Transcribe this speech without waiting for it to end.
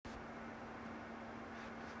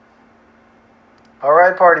All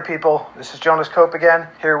right, party people. This is Jonas Cope again,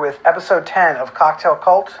 here with episode 10 of Cocktail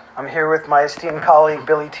Cult. I'm here with my esteemed colleague,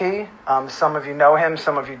 Billy T. Some of you know him,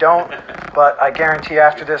 some of you don't, but I guarantee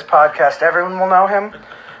after this podcast, everyone will know him.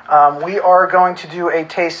 We are going to do a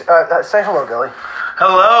taste... say hello, Billy.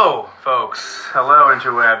 Hello, folks. Hello,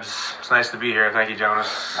 interwebs. It's nice to be here. Thank you,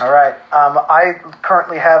 Jonas. All right. I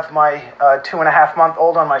currently have my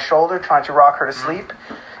 2.5-month-old on my shoulder, trying to rock her to sleep.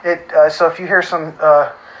 So if you hear some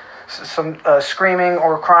screaming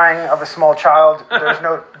or crying of a small child, there's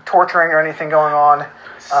no torturing or anything going on.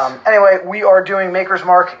 Anyway, we are doing Maker's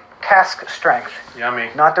Mark Cask Strength. Yummy.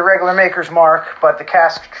 Not the regular Maker's Mark, but the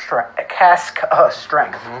Cask Strength.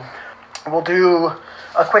 Mm-hmm. We'll do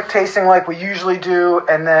a quick tasting like we usually do,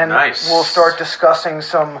 and then we'll start discussing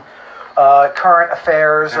some current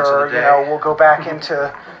affairs, or we'll go back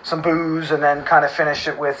into some booze, and then kind of finish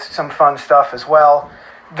it with some fun stuff as well.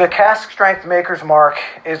 The Cask Strength Maker's Mark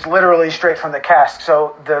is literally straight from the cask,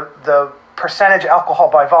 so the percentage alcohol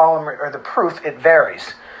by volume or the proof, it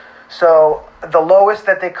varies. So the lowest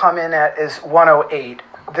that they come in at is 108.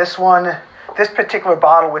 This particular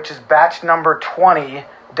bottle, which is batch number 20-2.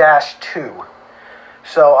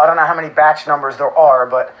 So I don't know how many batch numbers there are,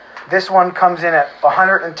 but this one comes in at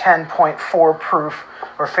 110.4 proof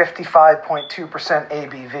or 55.2%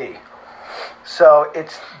 ABV. So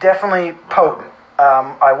it's definitely potent.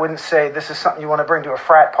 I wouldn't say this is something you want to bring to a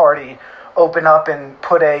frat party, open up and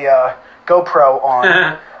put a GoPro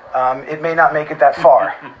on. It may not make it that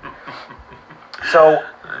far. So,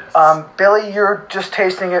 Billy, you're just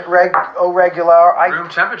tasting it regular. Room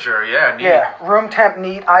temperature, yeah, neat. Yeah, room temp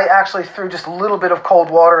neat. I actually threw just a little bit of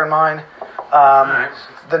cold water in mine. Nice.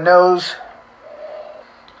 The nose,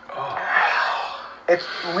 it's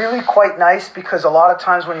really quite nice because a lot of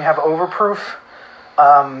times when you have overproof,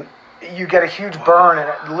 you get a huge burn and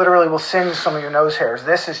it literally will singe some of your nose hairs.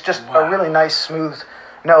 This is just a really nice, smooth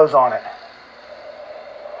nose on it.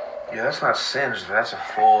 Yeah, that's not singed. That's a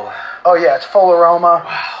full... Oh, yeah, it's full aroma.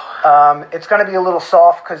 Wow. It's going to be a little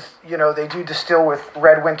soft because, they do distill with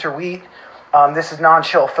red winter wheat. This is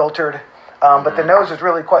non-chill filtered. But the nose is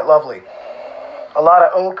really quite lovely. A lot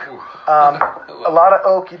of oak. A lot of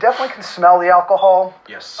oak. You definitely can smell the alcohol.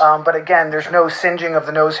 Yes. But again, there's no singeing of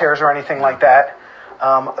the nose hairs or anything like that.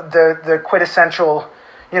 The quintessential,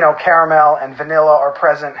 caramel and vanilla are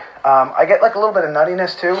present. I get like a little bit of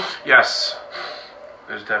nuttiness too. Yes.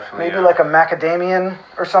 There's definitely... Maybe like a macadamian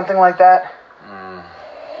or something like that.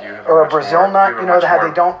 Or a Brazil nut, how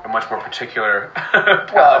they don't... A much more particular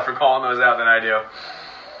palate for calling those out than I do.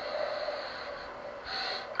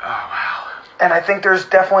 Oh, wow. And I think there's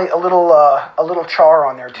definitely a little char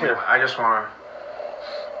on there too. Yeah, I just want to...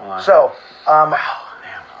 Hold on. So, wow.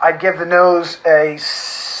 I'd give the nose a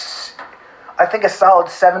solid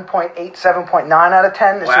 7.8, 7.9 out of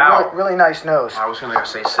 10. It's a really, really nice nose. I was going to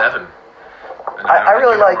say 7. I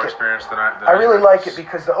really like it. I really like it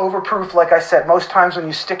because the overproof, like I said, most times when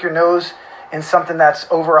you stick your nose in something that's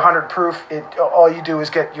over 100 proof, all you do is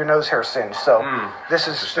get your nose hair singed. So this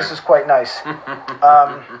is quite nice.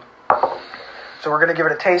 So we're going to give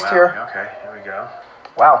it a taste here. Okay, here we go.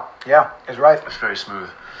 Wow, yeah, it's right. It's very smooth.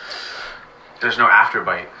 There's no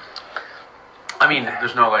afterbite. I mean,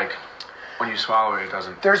 there's no when you swallow it, it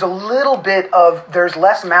doesn't. There's a little bit there's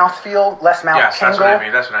less mouthfeel, less mouth tingle.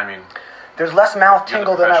 That's what I mean. There's less mouth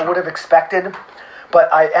tingle than I would have expected,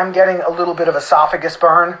 but I am getting a little bit of esophagus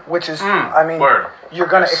burn, which is, you're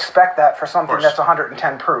going to expect that for something that's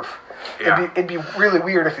 110 proof. Yeah. It'd be really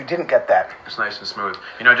weird if you didn't get that. It's nice and smooth.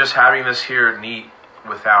 Just having this here neat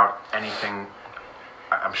without anything,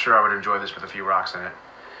 I'm sure I would enjoy this with a few rocks in it,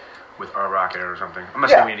 with our rocket or something. I'm not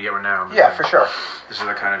saying we need to get one now. Yeah, for sure. This is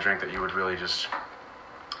the kind of drink that you would really just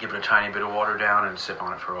give it a tiny bit of water down and sip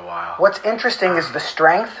on it for a while. What's interesting is the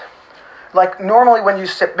strength. Like normally when you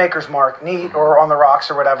sip Maker's Mark, neat or on the rocks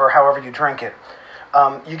or whatever, however you drink it,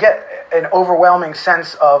 you get an overwhelming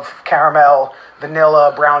sense of caramel,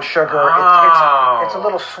 vanilla, brown sugar. It's a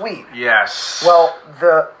little sweet. Yes. Well,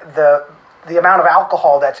 the amount of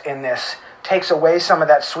alcohol that's in this takes away some of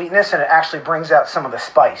that sweetness and it actually brings out some of the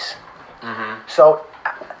spice. Mm-hmm. So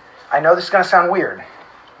I know this is going to sound weird.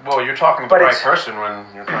 Well, you're talking to the right person when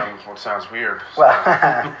you're talking what sounds weird. So.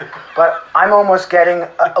 Well, but I'm almost getting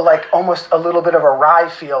almost a little bit of a rye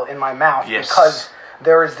feel in my mouth because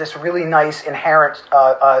there is this really nice inherent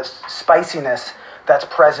spiciness that's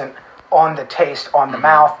present on the taste, on the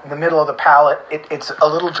mouth, the middle of the palate. It's a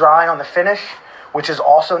little dry on the finish, which is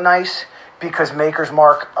also nice because Maker's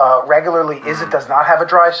Mark regularly does not have a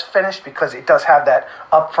dry finish because it does have that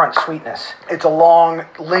upfront sweetness. It's a long,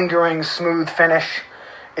 lingering, smooth finish.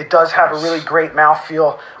 It does have a really great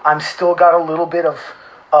mouthfeel. I'm still got a little bit of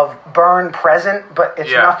of burn present, but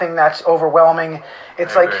it's nothing that's overwhelming.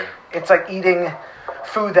 It's like eating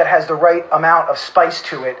food that has the right amount of spice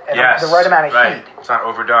to it and the right amount of heat. It's not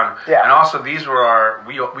overdone. Yeah. And also, these were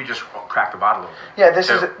we just cracked the bottle open. Yeah, this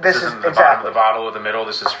is the exactly bottom of the bottle with the middle.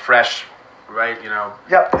 This is fresh, right?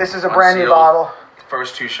 Yep, this is a brand new bottle.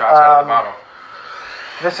 First 2 shots out of the bottle.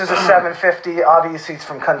 This is a 750. Obviously, it's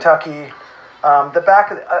from Kentucky. The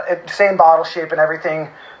back, same bottle shape and everything.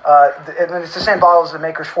 And it's the same bottle as the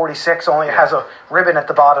Maker's 46, only it has a ribbon at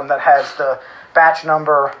the bottom that has the batch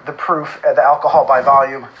number, the proof, the alcohol by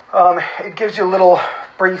volume. It gives you a little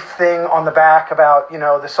brief thing on the back about,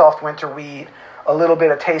 the soft winter wheat, a little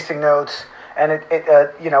bit of tasting notes, and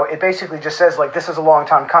it basically just says, like, this is a long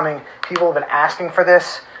time coming. People have been asking for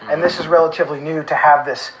this, and this is relatively new to have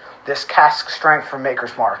this cask strength from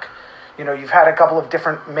Maker's Mark. You've had a couple of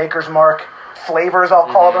different Maker's Mark flavors, I'll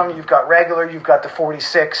call them. You've got regular, you've got the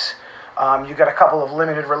 46, you've got a couple of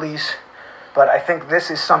limited release. But I think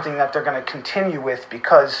this is something that they're going to continue with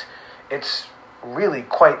because it's really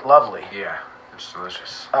quite lovely. Yeah, it's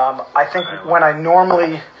delicious. I think when I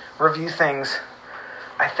normally review things,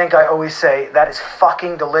 I think I always say, that is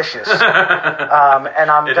fucking delicious.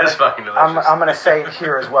 And It is fucking delicious. I'm going to say it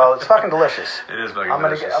here as well. It's fucking delicious. It is fucking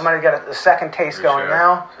delicious. I'm going to get the second taste going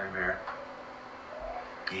now. Same here.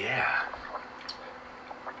 Yeah.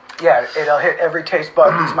 Yeah, it'll hit every taste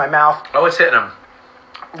bud, leaves my mouth. Oh, it's hitting them.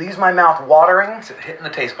 Leaves my mouth watering. It's hitting the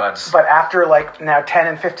taste buds. But after now 10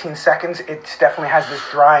 and 15 seconds, it definitely has this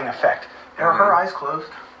drying effect. Are her eyes closed?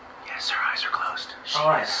 Yes, her eyes are closed.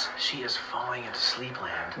 She is falling into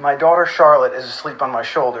sleepland. My daughter Charlotte is asleep on my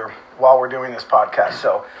shoulder while we're doing this podcast.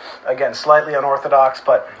 So, again, slightly unorthodox,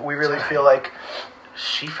 but we really feel like...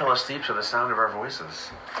 She fell asleep to the sound of our voices.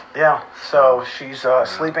 Yeah, so she's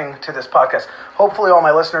sleeping to this podcast. Hopefully all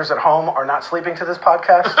my listeners at home are not sleeping to this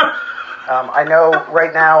podcast. I know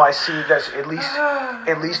right now I see there's at least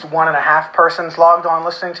 1.5 persons logged on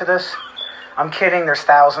listening to this. I'm kidding. There's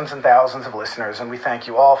thousands and thousands of listeners, and we thank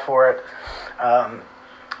you all for it.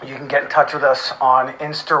 You can get in touch with us on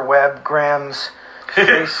Instaweb, Grams,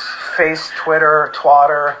 Face, Twitter,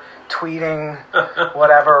 Twatter, tweeting,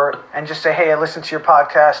 whatever, and just say, hey, I listened to your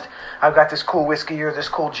podcast. I've got this cool whiskey or this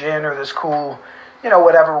cool gin or this cool,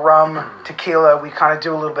 whatever, rum, tequila. We kind of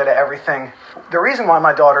do a little bit of everything. The reason why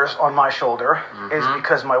my daughter's on my shoulder is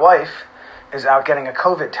because my wife is out getting a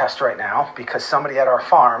COVID test right now because somebody at our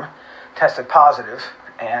farm tested positive.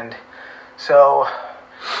 And so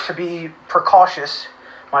to be precautious,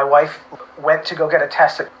 my wife went to go get a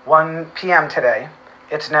test at 1 p.m. today.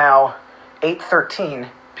 It's now 8:13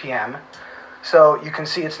 p.m. So you can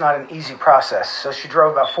see it's not an easy process. So she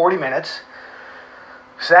drove about 40 minutes,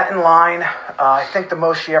 sat in line. I think the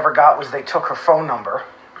most she ever got was they took her phone number.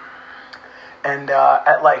 And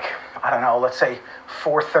at let's say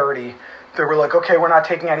 4:30, they were like, okay, we're not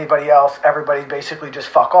taking anybody else. Everybody basically just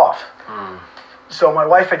fuck off. So my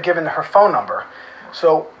wife had given her phone number.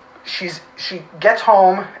 So she gets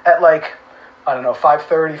home at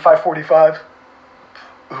 5:30, 5:45.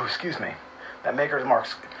 Ooh, excuse me. That Maker's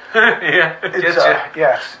Mark's. Yeah,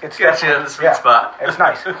 it's gets you in the sweet spot. It's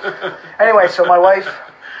nice. Anyway, so my wife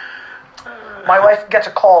gets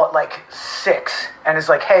a call at 6 and is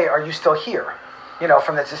like, hey, are you still here?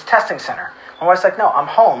 From this testing center. My wife's like, no, I'm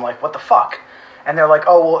home. What the fuck? And they're like,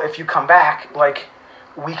 oh, well, if you come back,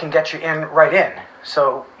 we can get you right in.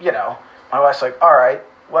 So, my wife's like, all right,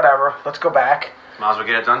 whatever, let's go back. Might as well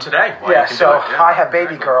get it done today. I have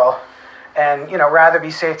baby girl. And, rather be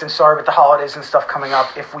safe than sorry with the holidays and stuff coming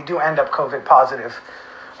up. If we do end up COVID positive,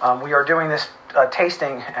 we are doing this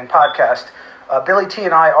tasting and podcast. Billy T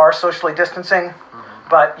and I are socially distancing,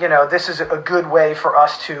 but, this is a good way for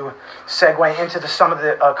us to segue into some of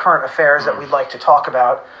the current affairs that we'd like to talk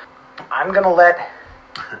about. I'm going to let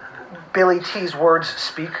Billy T's words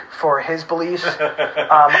speak for his beliefs.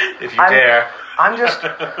 If you dare. I'm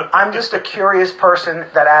just a curious person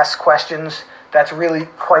that asks questions, that's really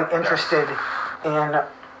quite interested in,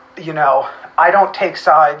 I don't take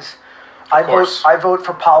sides. I vote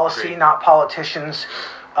for policy, Agreed. Not politicians.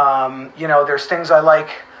 There's things I like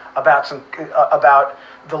about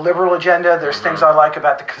the liberal agenda. There's things I like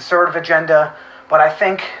about the conservative agenda. But I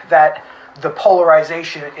think that the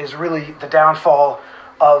polarization is really the downfall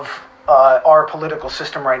of our political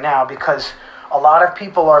system right now, because a lot of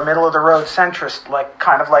people are middle-of-the-road centrist,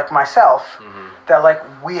 kind of like myself,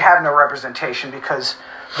 that we have no representation because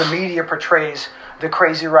the media portrays the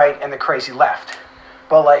crazy right and the crazy left.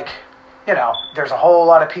 But there's a whole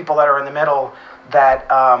lot of people that are in the middle that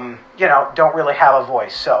don't really have a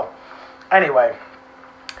voice. So anyway,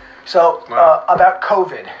 about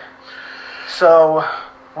COVID. So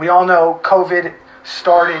we all know COVID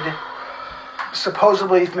started,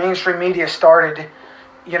 supposedly mainstream media started,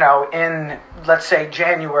 in, let's say,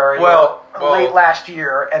 January, late last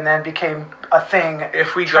year, and then became a thing.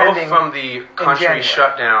 If we go from the country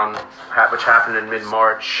shutdown, which happened in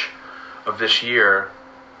mid-March of this year,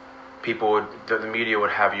 the media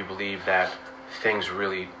would have you believe that things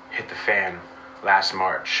really hit the fan last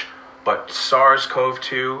March. But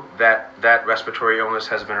SARS-CoV-2, that respiratory illness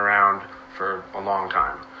has been around for a long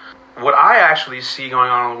time. What I actually see going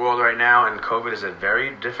on in the world right now, and COVID is a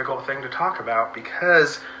very difficult thing to talk about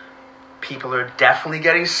because people are definitely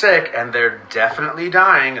getting sick and they're definitely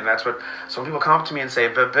dying, and that's what some people come up to me and say,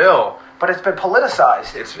 but Bill... But it's been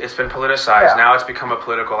politicized. It's been politicized. Yeah. Now it's become a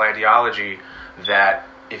political ideology that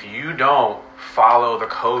if you don't follow the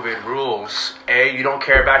COVID rules, you don't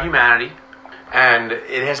care about humanity, and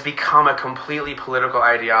it has become a completely political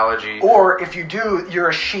ideology. Or if you do, you're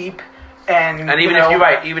a sheep. And even if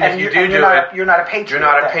you do it, you're not a patriot. You're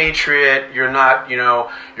not a patriot. You're not,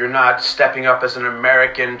 you're not stepping up as an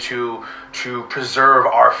American to preserve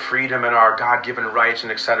our freedom and our God-given rights,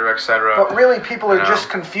 and et cetera, et cetera. But really, people are just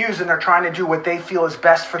confused, and they're trying to do what they feel is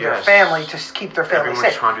best for their family to keep their family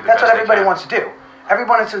safe. That's what everybody wants to do.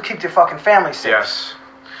 Everybody wants to keep their fucking family safe. Yes.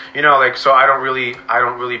 So I don't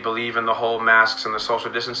really believe in the whole masks and the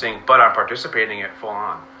social distancing, but I'm participating in it full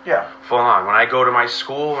on. Yeah. Full on. When I go to my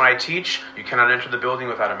school, when I teach, you cannot enter the building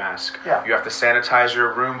without a mask. Yeah. You have to sanitize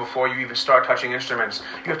your room before you even start touching instruments.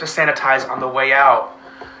 You have to sanitize on the way out.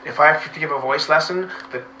 If I have to give a voice lesson,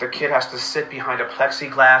 the kid has to sit behind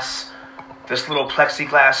this little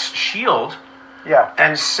plexiglass shield. Yeah.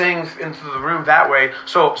 And sing into the room that way.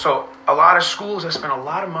 So a lot of schools have spent a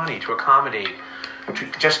lot of money to accommodate,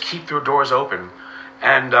 to just keep their doors open.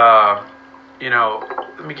 And,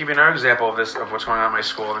 let me give you another example of what's going on in my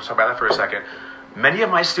school. Let's talk about that for a second. Many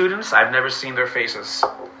of my students, I've never seen their faces.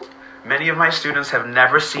 Many of my students have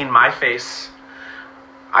never seen my face.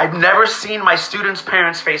 I've never seen my students'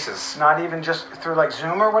 parents' faces. Not even just through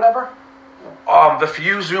Zoom or whatever? The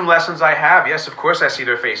few Zoom lessons I have, yes, of course I see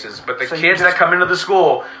their faces. But the kids that come into the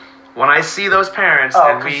school, when I see those parents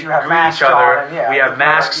and we greet each other, we have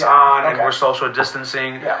masks on and we're social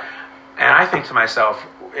distancing. Yeah. And I think to myself,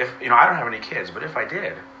 if I don't have any kids, but if I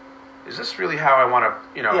did, is this really how I want to,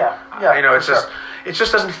 it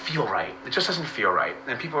just doesn't feel right. It just doesn't feel right.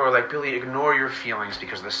 And people are like, Billy, ignore your feelings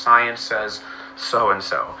because the science says so and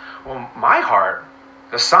so. Well,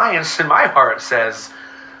 the science in my heart says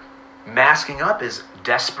masking up is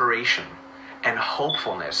desperation and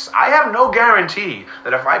hopefulness. I have no guarantee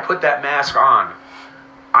that if I put that mask on,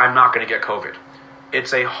 I'm not going to get COVID.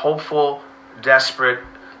 It's a hopeful, desperate,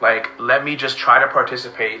 let me just try to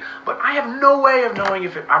participate. But I have no way of knowing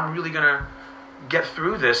if I'm really going to get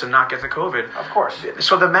through this and not get the COVID. Of course.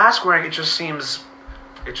 So the mask wearing, it just seems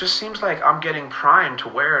like I'm getting primed to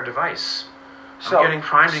wear a device. I'm getting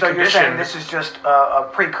primed and conditioned. So you're saying this is just a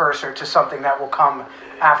precursor to something that will come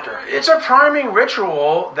after? It's a priming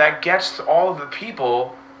ritual that gets all of the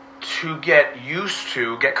people to get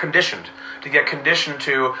conditioned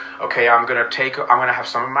to, okay, I'm going to have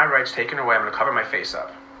some of my rights taken away. I'm going to cover my face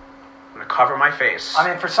up. I'm going to cover my face. I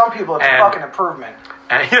mean, for some people, it's a fucking improvement.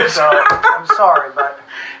 So I'm sorry, but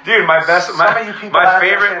dude, my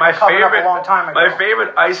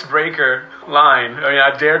favorite icebreaker line. I mean,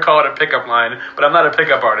 I dare call it a pickup line, but I'm not a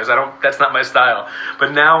pickup artist. That's not my style.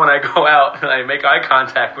 But now when I go out and I make eye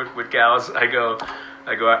contact with gals, I go,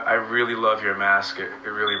 I really love your mask. It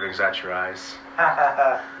really brings out your eyes.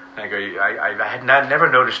 I go, I had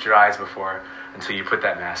never noticed your eyes before until you put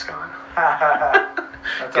that mask on.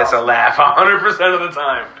 Gets awesome. A laugh 100% of the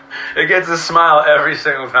time. It gets a smile every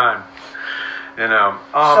single time.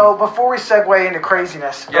 So before we segue into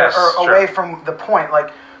craziness, away from the point, where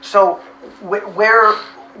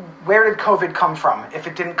did COVID come from? If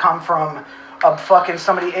it didn't come from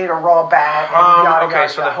somebody ate a raw bat. And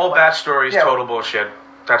yada, the whole bat story is total bullshit.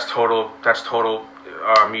 That's total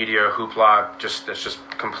media hoopla. That's just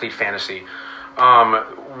complete fantasy.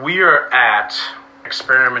 We are at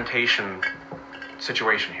experimentation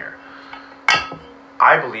situation here.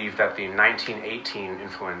 I believe that the 1918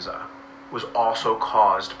 influenza was also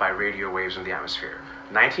caused by radio waves in the atmosphere.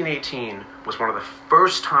 1918 was one of the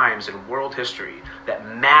first times in world history that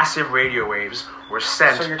massive radio waves were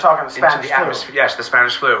sent into the atmosphere. Yes, the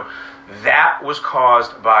Spanish flu. That was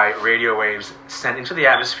caused by radio waves sent into the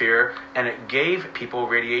atmosphere, and it gave people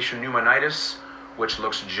radiation pneumonitis, which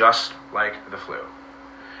looks just like the flu.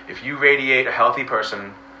 If you radiate a healthy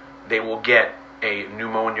person, they will get a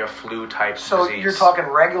pneumonia flu type disease. So you're talking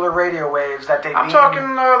regular radio waves that they. I'm talking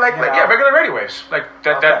regular radio waves,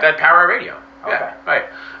 that power our radio. Okay. Yeah, right.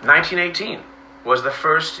 1918. was the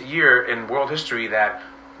first year in world history that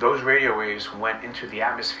those radio waves went into the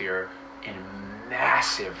atmosphere in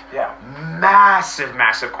massive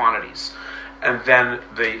quantities. And then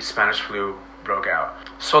the Spanish flu broke out.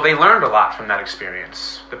 So they learned a lot from that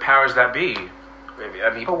experience. The powers that be.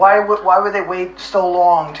 But why would they wait so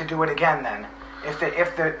long to do it again then?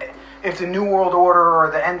 If the New World Order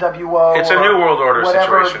or the NWO, it's a New World Order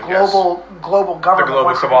whatever situation. Global government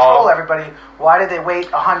wants to control everybody, why did they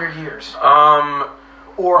wait 100 years?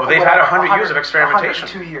 Or they've had 100 years of experimentation.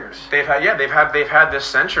 102 years. They've had this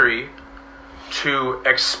century to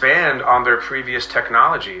expand on their previous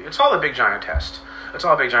technology. It's all a big giant test.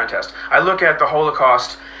 I look at the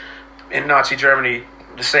Holocaust in Nazi Germany,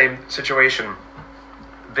 the same situation.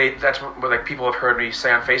 That's what like people have heard me say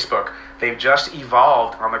on Facebook. They've just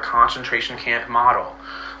evolved on the concentration camp model.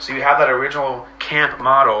 So you have that original camp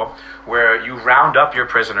model where you round up your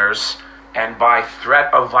prisoners, and by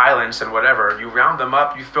threat of violence and whatever, you round them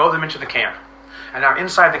up, you throw them into the camp. And now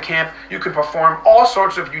inside the camp, you can perform all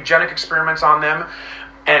sorts of eugenic experiments on them,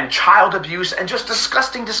 and child abuse, and just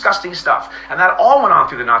disgusting stuff. And that all went on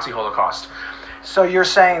through the Nazi Holocaust. So you're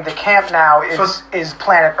saying the camp now is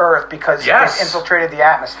planet Earth because it's infiltrated the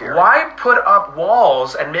atmosphere. Why put up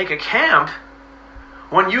walls and make a camp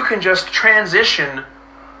when you can just transition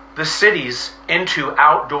the cities into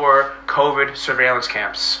outdoor COVID surveillance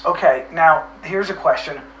camps? Okay, now here's a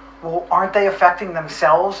question. Well, aren't they affecting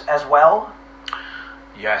themselves as well?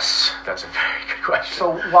 Yes, that's a very good question.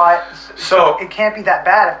 So why? So it can't be that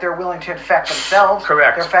bad if they're willing to infect themselves.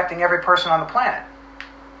 Correct. They're affecting every person on the planet.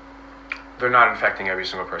 They're not infecting every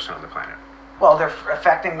single person on the planet. Well, they're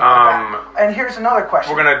affecting... and here's another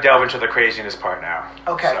question. We're going to delve into the craziness part now.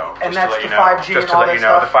 Okay, so, and that's the 5G and all that stuff? Just to let you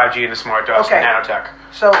know, the 5G and the smart dust, the Nono-Tech.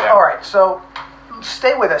 So, all right, so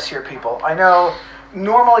stay with us here, people. I know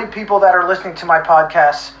normally people that are listening to my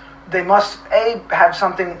podcasts, they must, have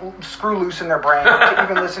something screw loose in their brain to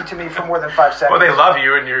even listen to me for more than 5 seconds. Well, they love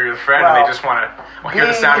you and you're your friend, and they just want to hear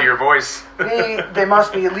the sound of your voice. They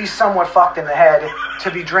must be at least somewhat fucked in the head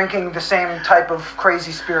to be drinking the same type of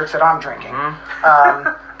crazy spirits that I'm drinking.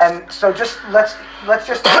 Mm-hmm. And so just let's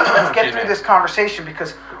get through this conversation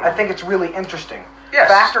because I think it's really interesting. Yes.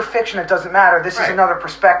 Fact or fiction, it doesn't matter. This is another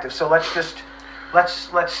perspective. So let's.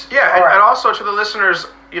 Yeah, and also to the listeners,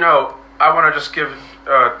 I want to just give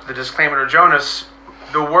the disclaimer to Jonas.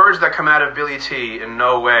 The words that come out of Billy T, in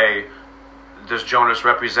no way does Jonas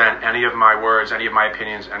represent any of my words, any of my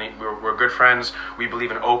opinions. We're good friends. We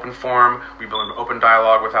believe in open form. We believe in open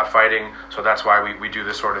dialogue without fighting. So that's why we do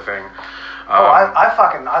this sort of thing.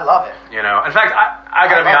 I love it. In fact, I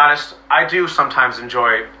gotta be honest. I do sometimes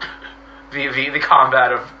enjoy the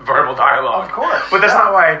combat of verbal dialogue. Of course, but that's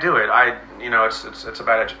not why I do it. It's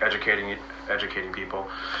about educating people.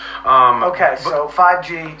 So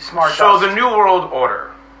 5G, smart dust. So the New World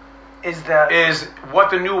Order is what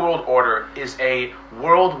the New World Order is, a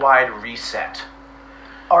worldwide reset.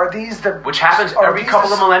 Which happens every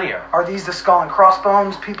couple of millennia. Are these the skull and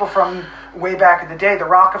crossbones people from way back in the day? The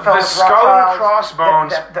Rockefellers, the skull and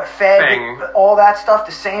crossbones, the Fed, all that stuff.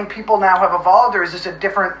 The same people now have evolved, or is this a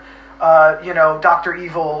different? Dr.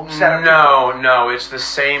 Evil set up? No, it's the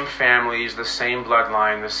same families, the same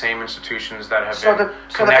bloodline, the same institutions that have been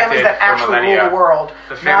connected the families that actually millennia. Rule the world.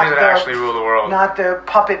 The families that actually rule the world. Not the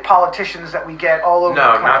puppet politicians that we get all over the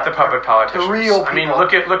planet. No, not the puppet politicians. The real people. I mean,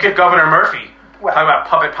 look at Governor Murphy. Talking about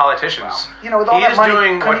puppet politicians. With all he that is money,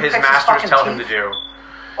 doing what his masters tell him to do.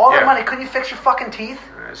 All that money, couldn't you fix your fucking teeth?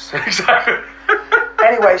 Yes, exactly.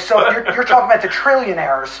 Anyway, so you're talking about the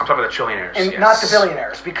trillionaires. I'm talking about the trillionaires, and not the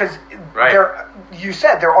billionaires, because you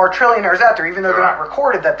said there are trillionaires out there, even though they're not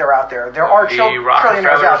recorded that they're out there. There are trillionaires out there. The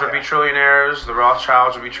Rockefellers would be trillionaires. The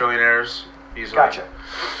Rothschilds would be trillionaires. Easily. Gotcha.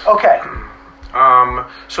 Okay.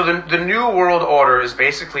 So the New World Order is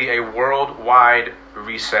basically a worldwide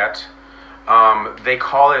reset. They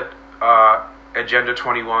call it Agenda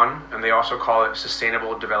 21, and they also call it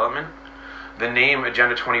Sustainable Development. The name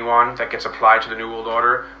Agenda 21 that gets applied to the New World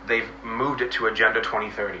Order, they've moved it to Agenda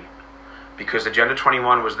 2030. Because Agenda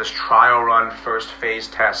 21 was this trial run, first phase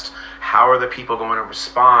test. How are the people going to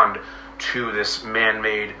respond to this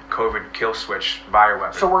man-made COVID kill switch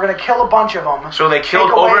bioweapon? So we're going to kill a bunch of them. So they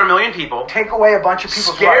killed over 1 million people. Take away a bunch of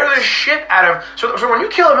people's Scare lives. the shit out of... So when you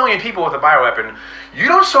kill 1 million people with a bioweapon, you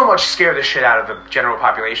don't so much scare the shit out of the general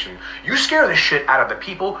population. You scare the shit out of the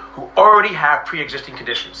people who already have pre-existing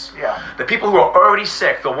conditions. Yeah. The people who are already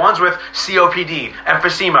sick. The ones with COPD,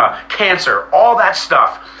 emphysema, cancer, all that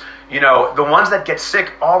stuff. The ones that get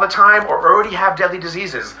sick all the time or already have deadly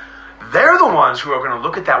diseases. They're the ones who are going to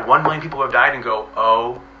look at that 1 million people who have died and go,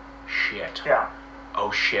 oh, shit. Yeah.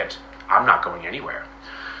 Oh, shit. I'm not going anywhere.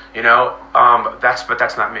 But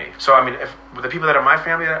that's not me. So I mean, if the people that are my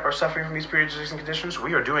family that are suffering from these pre-existing conditions,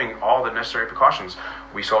 we are doing all the necessary precautions.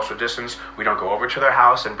 We social distance. We don't go over to their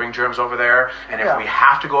house and bring germs over there. And if we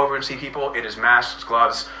have to go over and see people, it is masks,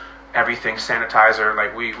 gloves, everything, sanitizer.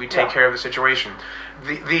 Like we take care of the situation.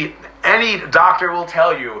 Any doctor will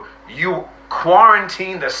tell you, you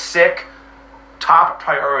quarantine the sick, top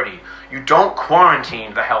priority. You don't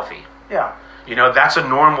quarantine the healthy. Yeah. That's a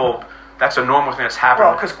normal thing that's happening.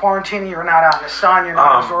 Well, because quarantining, you're not out in the sun, you're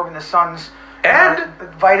not absorbing the sun's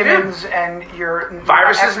vitamins, and your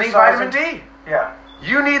viruses need vitamin D. Yeah.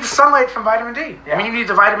 You need the sunlight from vitamin D. Yeah. I mean, you need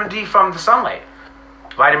the vitamin D from the sunlight.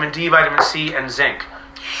 Vitamin D, vitamin C, and zinc.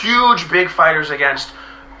 Huge, big fighters against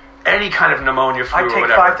any kind of pneumonia, flu, or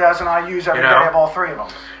whatever. I take 5,000 IUs every day. I have all 3 of them.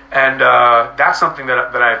 And that's something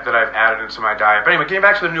that I've added into my diet. But anyway, getting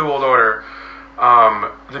back to the New World Order.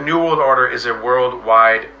 The New World Order is a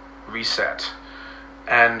worldwide reset,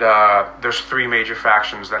 and there's 3 major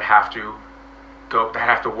factions that have to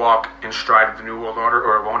walk in stride with the New World Order,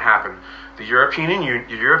 or it won't happen. The European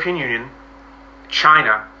Union,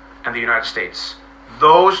 China, and the United States.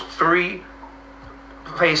 Those 3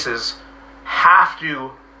 places have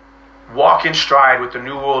to walk in stride with the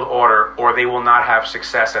New World Order, or they will not have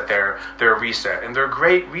success at their reset. And their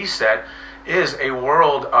great reset is a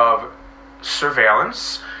world of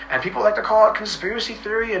surveillance, and people like to call it conspiracy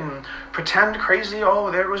theory and pretend crazy. Oh,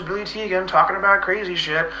 there was Billy T again talking about crazy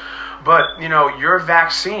shit. But your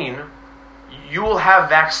vaccine, you will have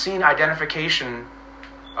vaccine identification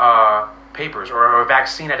papers or a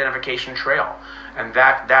vaccine identification trail, and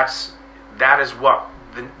that's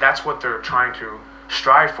what they're trying to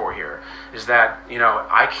strive for here. Is that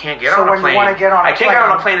I can't get on a plane. I can't get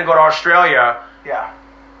on a plane and go to Australia. Yeah.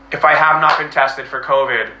 If I have not been tested for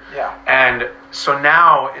COVID. Yeah. And so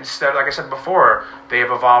now, instead, like I said before, they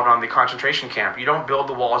have evolved on the concentration camp. You don't build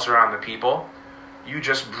the walls around the people. You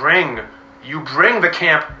just bring the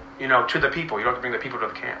camp, to the people. You don't have to bring the people to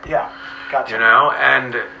the camp. Yeah. Gotcha.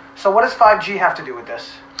 And so what does 5G have to do with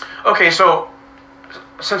this? Okay, so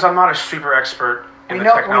since I'm not a super expert in the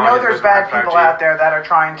technology, we know there's bad people out there that are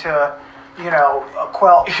trying to,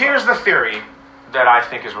 quell. Here's the theory that I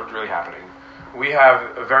think is what's really happening. We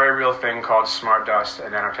have a very real thing called smart dust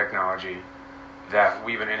and nanotechnology that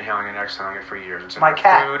we've been inhaling and exhaling it for years. It's in my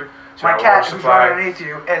cat, food, my cat who's right underneath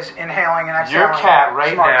you is inhaling and exhaling. Your cat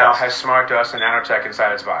right now has smart dust and nanotech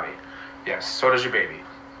inside its body. Yes, so does your baby.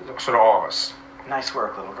 So do all of us. Nice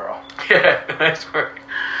work, little girl. Yeah, nice work.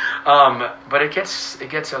 But it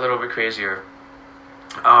gets a little bit crazier.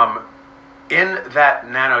 In that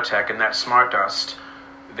nanotech and that smart dust,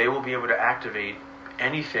 they will be able to activate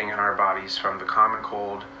anything in our bodies, from the common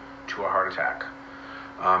cold to a heart attack.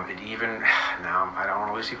 It even, now I don't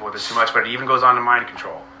want to lose people with this too much, but it even goes on to mind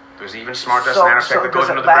control. There's even smart dust nanotech that goes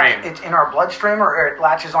into the brain. It's in our bloodstream, or it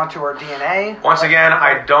latches onto our DNA? Once again,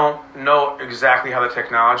 I don't know exactly how the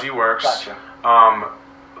technology works. Gotcha.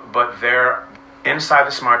 But there, inside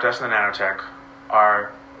the smart dust and the nanotech,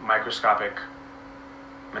 are microscopic,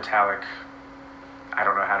 metallic, I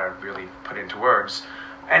don't know how to really put it into words,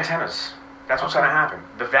 antennas. That's what's going to happen.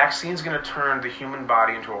 The vaccine's going to turn the human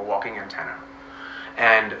body into a walking antenna.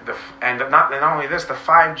 And not only this, the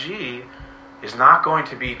 5G is not going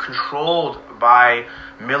to be controlled by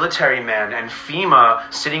military men and FEMA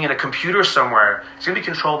sitting in a computer somewhere. It's going to be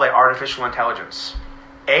controlled by artificial intelligence.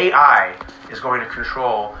 AI is going to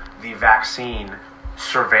control the vaccine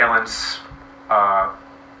surveillance,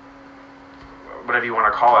 whatever you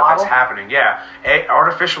want to call it, that's happening. Yeah,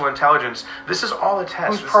 artificial intelligence. This is all a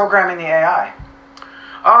test. Who's programming the AI?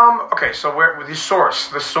 Okay, so the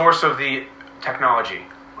source of the technology.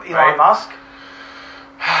 Elon Musk?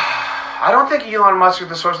 I don't think Elon Musk is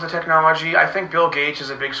the source of the technology. I think Bill Gates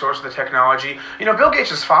is a big source of the technology. Bill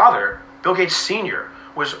Gates' father, Bill Gates Sr.,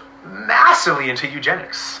 was massively into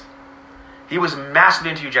eugenics. He was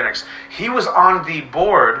massively into eugenics. He was on the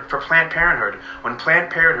board for Planned Parenthood. When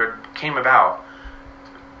Planned Parenthood came about,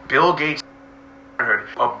 Bill Gates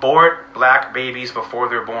abort black babies before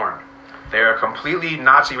they're born. They're a completely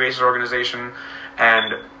Nazi racist organization,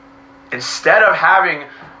 and instead of having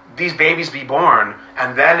these babies be born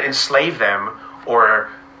and then enslave them or,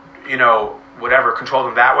 whatever, control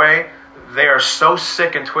them that way, they are so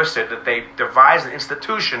sick and twisted that they devised an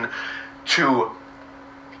institution to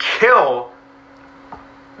kill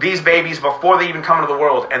these babies before they even come into the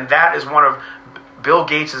world. And that is one of Bill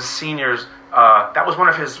Gates' seniors, that was one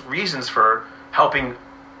of his reasons for helping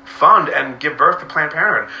fund and give birth to Planned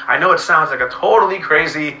Parenthood. I know it sounds like a totally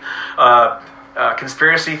crazy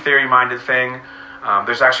conspiracy theory-minded thing.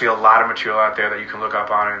 There's actually a lot of material out there that you can look up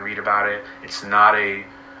on it and read about it. It's not a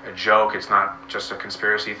a joke. It's not just a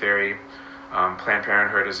conspiracy theory. Planned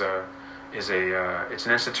Parenthood is it's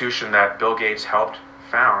an institution that Bill Gates helped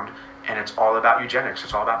found, and it's all about eugenics.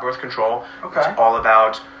 It's all about birth control. Okay. It's all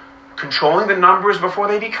about controlling the numbers before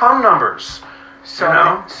they become numbers.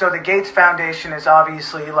 So, so the Gates Foundation is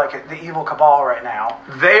obviously like the evil cabal right now.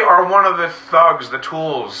 They are one of the thugs, the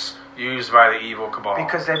tools used by the evil cabal.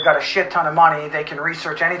 Because they've got a shit ton of money, they can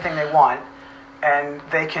research anything they want, and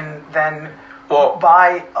they can then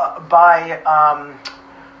buy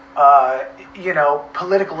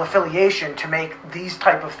political affiliation to make these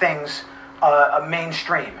type of things a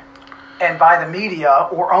mainstream, and buy the media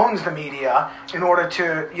or owns the media in order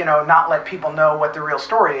to not let people know what the real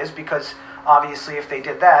story is, because obviously if they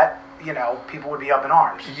did that, people would be up in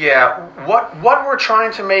arms. Yeah, what we're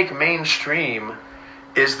trying to make mainstream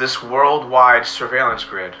is this worldwide surveillance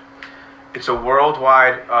grid. It's a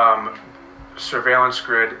worldwide surveillance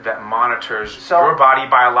grid that monitors your body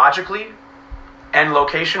biologically and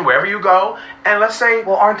location wherever you go. And let's say,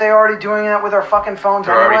 well, aren't they already doing that with our fucking phones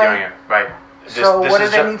anyway? They're already doing it, right? What do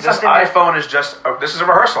they need this something? This iPhone is just. This is a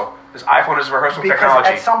rehearsal. This iPhone is a rehearsal technology.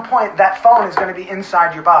 Because at some point, that phone is going to be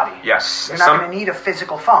inside your body. Yes. You're not going to need a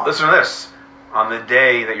physical phone. Listen to this. On the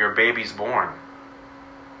day that your baby's born,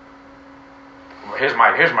 here's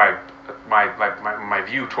my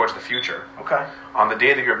view towards the future. Okay. On the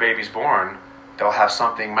day that your baby's born, they'll have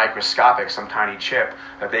something microscopic, some tiny chip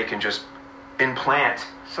that they can just implant.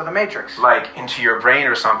 So the Matrix, like into your brain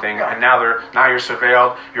or something, and now you're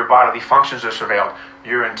surveilled. Your bodily functions are surveilled.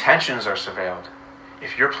 Your intentions are surveilled.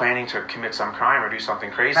 If you're planning to commit some crime or do something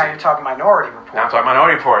crazy, now you're talking Minority Report. Now I'm talking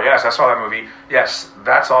Minority Report. Yes, I saw that movie. Yes,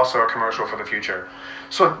 that's also a commercial for the future.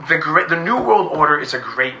 So the New World Order is a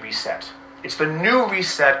great reset. It's the new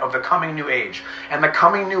reset of the coming new age, and the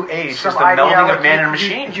coming new age is the melding of man and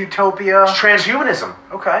machine. Utopia. It's transhumanism.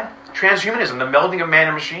 Okay. Transhumanism, the melding of man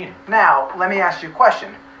and machine. Now, let me ask you a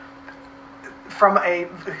question. From a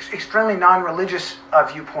extremely non-religious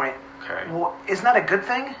viewpoint, well, isn't that a good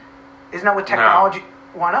thing? Isn't that what technology... No.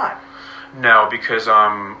 Why not? No, because,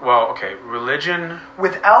 religion...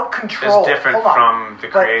 Without control... is different from the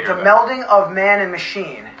creator. But the melding of man and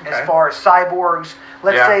machine, as far as cyborgs...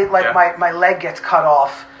 Let's say, my leg gets cut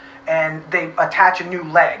off, and they attach a new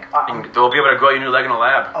leg. They'll be able to grow you a new leg in a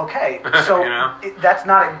lab. Okay, so that's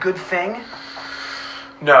not a good thing?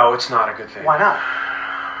 No, it's not a good thing. Why not?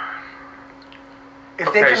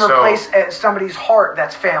 If they can replace somebody's heart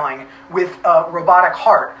that's failing with a robotic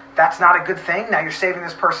heart, that's not a good thing? Now you're saving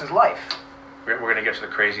this person's life. We're going to get to the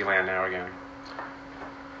crazy land now again.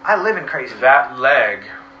 I live in crazy land. That leg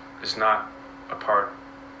is not a part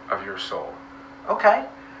of your soul. Okay,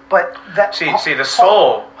 but that... See, the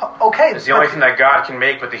soul is the only thing that God can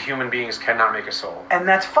make, but the human beings cannot make a soul. And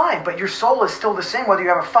that's fine, but your soul is still the same whether you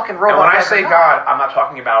have a fucking robot. And when I say God, I'm not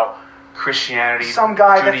talking about Christianity, some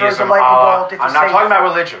guy Judaism, that throws a lightning bolt. I'm not talking about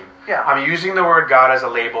religion. Yeah. I'm using the word God as a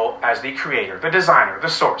label, as the creator, the designer, the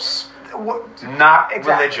source. Not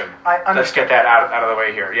religion. Let's get that out of the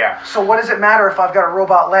way here. Yeah. So what does it matter if I've got a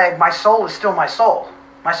robot leg? My soul is still my soul.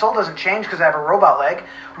 My soul doesn't change because I have a robot leg.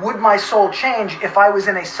 Would my soul change if I was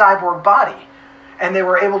in a cyborg body and they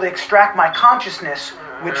were able to extract my consciousness,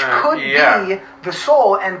 which could be the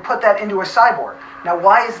soul, and put that into a cyborg? Now,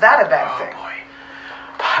 why is that a bad thing? Boy.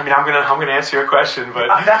 I mean, I'm gonna answer your question, but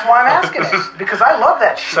that's why I'm asking it, because I love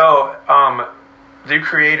that shit. So, the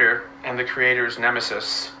creator and the creator's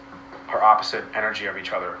nemesis are opposite energy of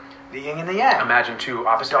each other. The yin and the yang. Imagine two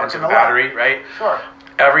opposite ends of a battery, right? Sure.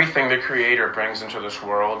 Everything the creator brings into this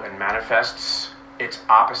world and manifests, its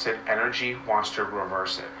opposite energy wants to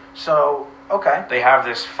reverse it. So, okay. They have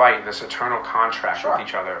this fight, this eternal contract with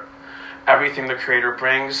each other. Everything the creator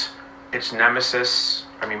brings, its nemesis,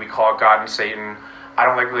 we call it God and Satan. I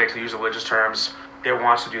don't really like to use religious terms. It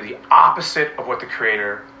wants to do the opposite of what the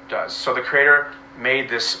creator does. So the creator made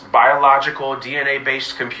this biological,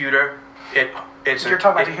 DNA-based computer. You're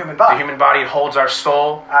talking about the human body. The human body, it holds our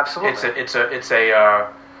soul. Absolutely. It's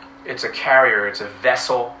a carrier. It's a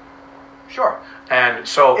vessel. Sure. And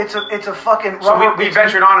so it's a fucking. So we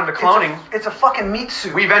ventured on into cloning. It's a fucking meat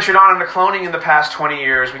suit. We ventured on into cloning in the past 20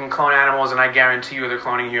 years. We can clone animals, and I guarantee you they're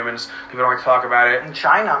cloning humans. People don't like to talk about it. In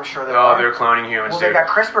China, I'm sure they are. They're cloning humans. Well, they got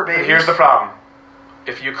CRISPR babies. Here's the problem: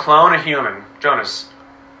 if you clone a human, Jonas.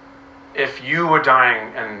 If you were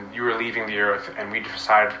dying and you were leaving the earth and we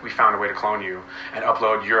found a way to clone you and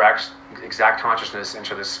upload your exact consciousness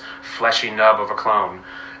into this fleshy nub of a clone,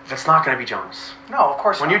 that's not going to be Jonas. No, of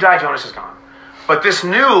course not. When you die, Jonas is gone. But this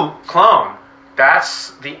new clone,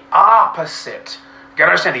 that's the opposite. You got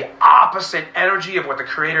to understand the opposite energy of what the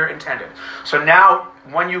creator intended. So now,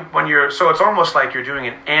 so it's almost like you're doing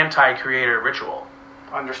an anti-creator ritual.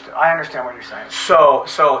 Understood. I understand what you're saying.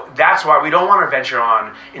 So that's why we don't want to venture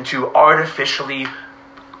on into artificially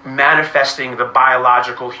manifesting the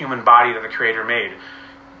biological human body that the Creator made.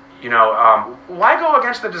 Why go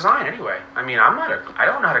against the design anyway? I mean, I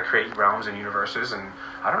don't know how to create realms and universes, and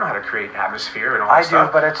I don't know how to create atmosphere and all that stuff. I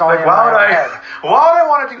do, but it's only in my own head. Why would I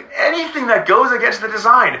want to do anything that goes against the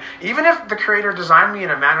design? Even if the Creator designed me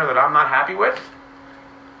in a manner that I'm not happy with?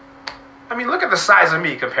 I mean, look at the size of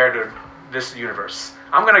me compared to this universe.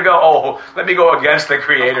 I'm going to go, let me go against the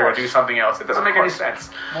Creator and do something else. It doesn't make any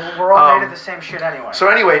sense. Well, we're all made of the same shit anyway. So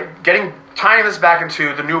anyway, tying this back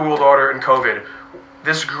into the New World Order and COVID,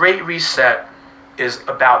 this Great Reset is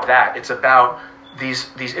about that. It's about these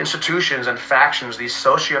institutions and factions, these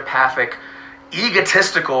sociopathic,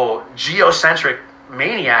 egotistical, geocentric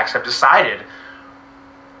maniacs have decided,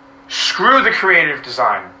 screw the creative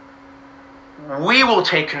design. We will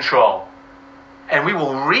take control, and we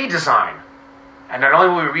will redesign. And not only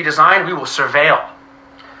will we redesign, we will surveil.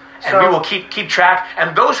 And we will keep track.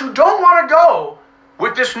 And those who don't want to go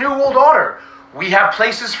with this New World Order, we have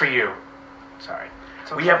places for you. Sorry.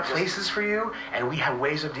 We have places for you, and we have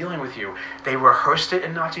ways of dealing with you. They rehearsed it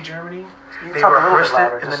in Nazi Germany. They rehearsed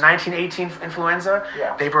it in the 1918 influenza.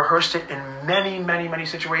 Yeah. They've rehearsed it in many, many, many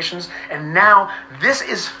situations. And now, this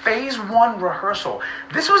is phase 1 rehearsal.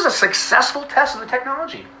 This was a successful test of the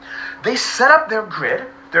technology. They set up their grid,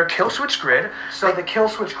 their kill switch grid. So the kill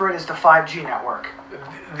switch grid is the 5G network.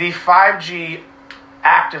 The 5G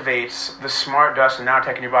activates the smart dust and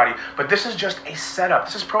Nono-Tech in your body. But this is just a setup.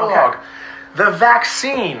 This is prologue. Okay. The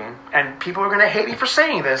vaccine, and people are going to hate me for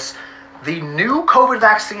saying this, the new COVID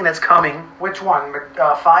vaccine that's coming. Which one?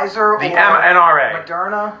 Pfizer? The mRNA.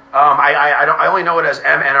 Moderna? I only know it as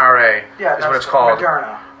mRNA. Yeah, is what it's called.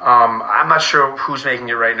 Moderna. I'm not sure who's making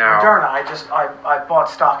it right now. Moderna. I bought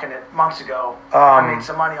stock in it months ago. I made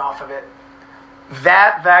some money off of it.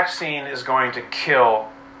 That vaccine is going to kill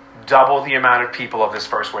double the amount of people of this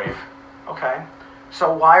first wave. Okay.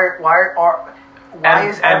 So why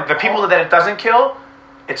is the people that it doesn't kill,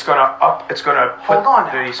 it's gonna put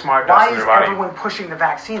the smart dust in their body. Why is everyone pushing the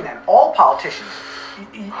vaccine then? All politicians.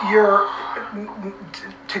 You're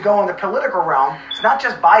to go in the political realm. It's not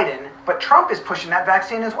just Biden, but Trump is pushing that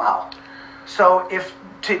vaccine as well. So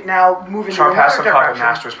now moving Trump to has some puppet direction,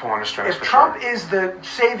 masters pulling the strings. If Trump is the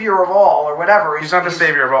savior of all or whatever, he's not the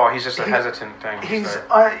savior of all. He's just a hesitant thing. He's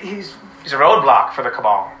a roadblock for the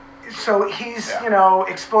cabal. So he's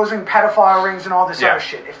exposing pedophile rings and all this other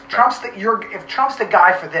shit. If Trump's the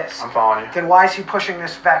guy for this, I'm following you. Then why is he pushing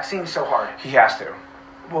this vaccine so hard? He has to.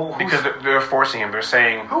 Well, because they're forcing him. They're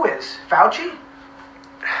saying, who is Fauci?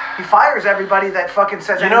 He fires everybody that fucking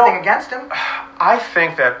says anything against him. I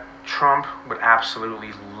think that Trump would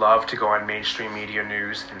absolutely love to go on mainstream media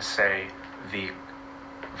news and say the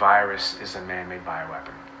virus is a man-made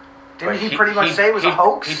bioweapon. Didn't he pretty much say it was a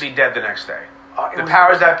hoax? He'd be dead the next day. The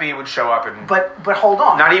powers that be would show up and... But hold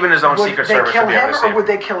on. Not even his own Secret Service would be able to see him. Or would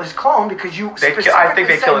they kill his clone? Because I think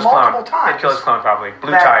they kill his clone. Times they'd kill his clone probably.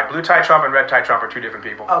 Blue tie Trump and red tie Trump are two different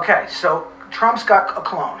people. Okay, so Trump's got a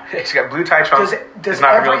clone. He's got blue tie Trump. Does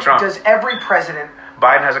not the real Trump. Does every president...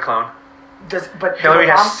 Biden has a clone. Hillary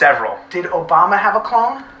has several. Did Obama have a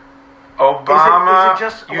clone? Obama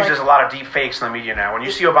uses a lot of deep fakes in the media now. When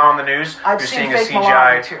you see Obama on the news, you're seeing a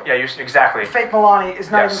CGI. Too. Yeah, exactly. Fake Melania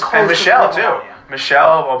is not even close and Michelle to too. Melania.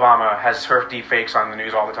 Michelle Obama has her deep fakes on the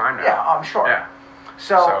news all the time now. Yeah, I'm sure. Yeah.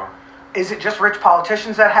 So, is it just rich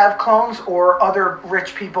politicians that have clones, or other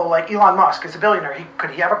rich people like Elon Musk is a billionaire?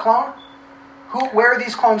 Could he have a clone? Where are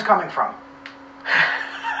these clones coming from?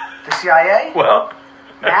 The CIA? Well,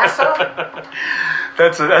 NASA?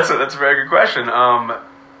 That's a very good question.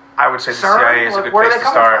 I would say the CIA is a good place to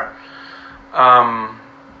start.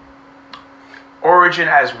 Origin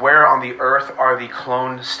as where on the earth are the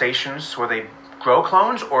clone stations where they grow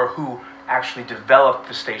clones, or who actually developed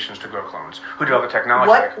the stations to grow clones? Who developed the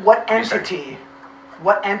technology? What entity?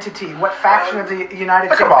 What faction of the United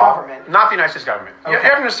States government? Not the United States government. Okay. You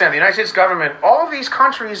have to understand, the United States government, all of these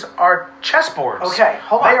countries are chessboards. Okay,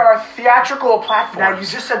 hold on. They are theatrical platforms. Now, you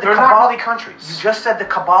just said they're not really countries. You just said the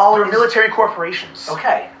cabal They're military corporations.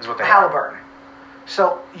 Okay. Is what they Halliburton.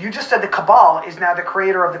 So, you just said the cabal is now the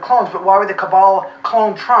creator of the clones, but why would the cabal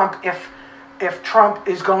clone Trump if Trump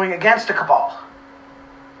is going against the cabal?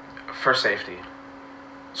 For safety.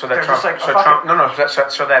 So that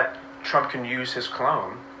so that Trump can use his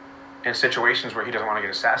clone in situations where he doesn't want to get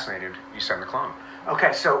assassinated. You send the clone.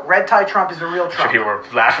 Okay, so red tie Trump is the real Trump. People were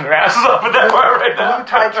laughing their asses off at that part right now. Blue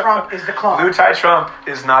tie Trump is the clone. Blue tie Trump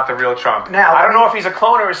is not the real Trump. Now, I don't know if he's a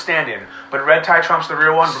clone or a stand-in, but red tie Trump's the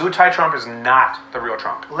real one. Blue tie Trump is not the real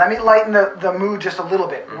Trump. Let me lighten the mood just a little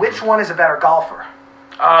bit. Mm-hmm. Which one is a better golfer?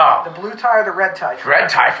 Oh. The blue tie or the red tie? Red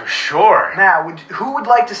tie for sure. Now, who would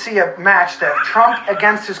like to see a match that Trump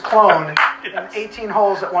against his clone in 18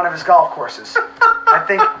 holes at one of his golf courses? I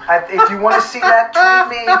think if you want to see that, tweet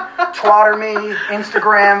me, Twitter me,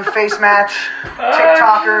 Instagram, face match,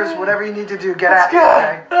 TikTokers, whatever you need to do, get at me.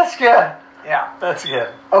 Okay? That's good. Yeah. That's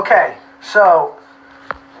good. Okay, so,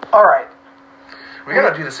 all right. We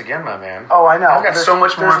gotta do this again, my man. Oh, I know. I've got so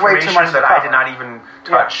much more information that I did not even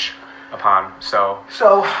touch upon. So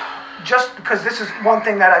just because this is one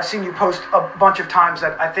thing that I've seen you post a bunch of times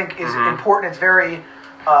that I think is important. It's very,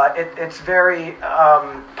 it's very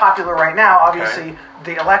popular right now. Obviously,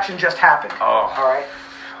 the election just happened. Oh, all right.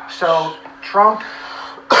 So Trump.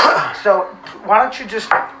 So why don't you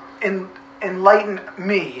just enlighten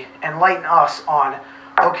us on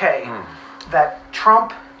that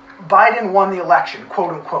Biden won the election,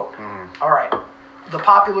 quote unquote. All right. The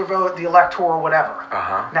popular vote, the electoral, whatever.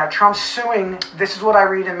 Now Trump's suing. This is what I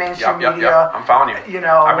read in mainstream media. I'm following you. You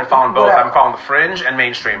know, I've been following both. I've been following the fringe and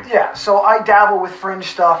mainstream. Yeah. So I dabble with fringe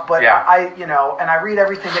stuff, but and I read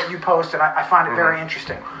everything that you post, and I find it very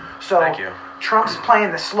interesting. So thank you. Trump's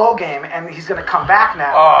playing the slow game, and he's going to come back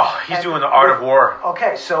now. Oh, he's doing the art of war.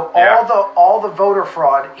 Okay, so all the voter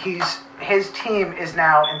fraud, his team is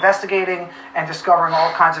now investigating and discovering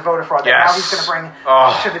all kinds of voter fraud that now he's going to bring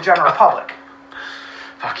to the general public.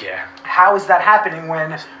 Fuck yeah. How is that happening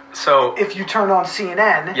when if you turn on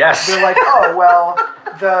CNN, they're like, oh, well,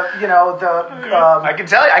 I can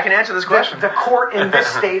tell you, I can answer this question. The court in this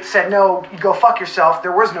state said, no, you go fuck yourself,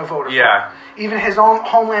 there was no voter fraud. Yeah. Even his own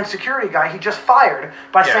Homeland Security guy, he just fired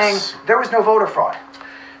by saying there was no voter fraud.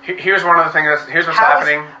 Here's one of the things, here's what's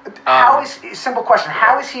happening. Simple question,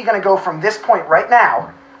 how is he going to go from this point right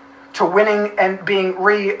now to winning and being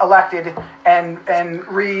re-elected and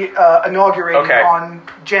re-inaugurated on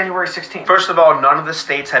January 16th? First of all, none of the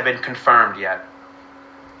states have been confirmed yet.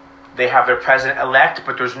 They have their president-elect,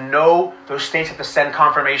 but those states have to send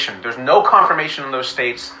confirmation. There's no confirmation in those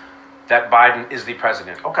states that Biden is the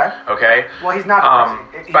president. Okay? Well, he's not the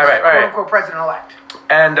president. He's quote-unquote president-elect.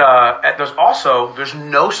 And there's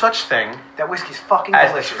no such thing. That whiskey's fucking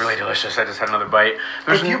delicious. It's really delicious. I just had another bite.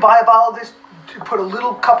 If you buy a bottle of this, put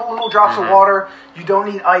couple little drops of water. You don't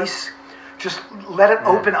need ice. Just let it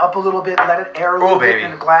open up a little bit. Let it air a little bit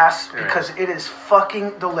in a glass because it is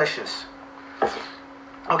fucking delicious.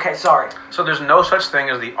 Okay, sorry. So there's no such thing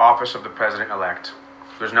as the office of the president-elect.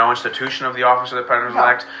 There's no institution of the office of the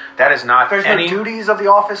president-elect. That is not There's no duties of the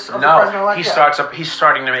office of the president-elect? He's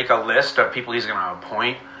starting to make a list of people he's going to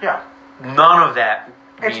appoint. Yeah. None of that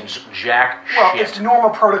means jack shit. Well, it's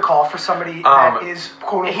normal protocol for somebody that is,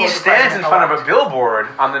 quote-unquote, he stands in front of a billboard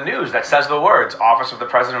on the news that says the words, Office of the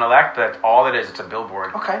President-elect. That's all it is. It's a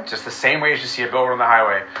billboard. Okay. Just the same way as you see a billboard on the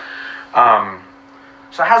highway.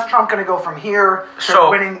 So how's Trump going to go from here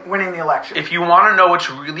to winning the election? If you want to know what's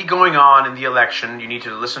really going on in the election, you need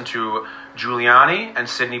to listen to Giuliani and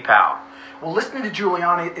Sidney Powell. Well, listening to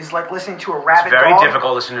Giuliani is like listening to a rabid dog. It's very dog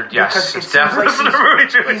difficult listening to, because it seems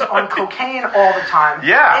like he's on cocaine all the time.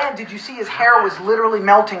 Yeah. And did you see his hair was literally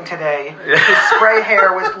melting today? His spray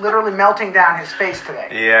hair was literally melting down his face today.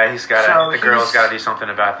 Yeah, the girl's got to do something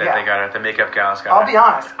about that. Yeah. The makeup gal's got to. I'll be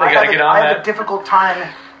honest. I have a difficult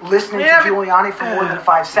time listening to Giuliani for more than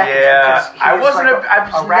 5 seconds. Yeah, I was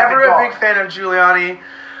never a big fan of Giuliani.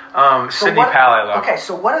 Sidney Powell, I love. Okay,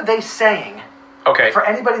 so what are they saying? Okay. For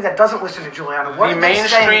anybody that doesn't listen to Giuliani, what are they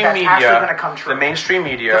saying that's actually going to come true? The mainstream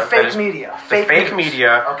media. The fake media. The fake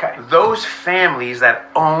media. Okay. Those families that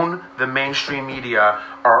own the mainstream media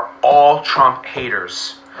are all Trump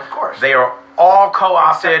haters. Of course. They are all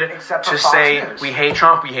co-opted except to Fox say, News. we hate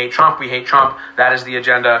Trump, we hate Trump, we hate Trump. That is the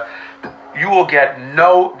agenda. You will get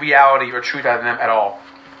no reality or truth out of them at all.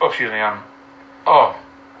 Oh, excuse me.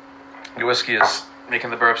 The whiskey is making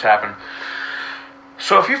the burps happen.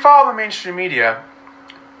 So if you follow the mainstream media,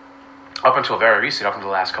 up until very recent, up until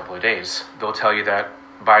the last couple of days, they'll tell you that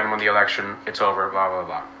Biden won the election, it's over, blah, blah,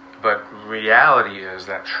 blah. But reality is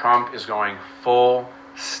that Trump is going full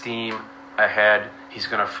steam ahead. He's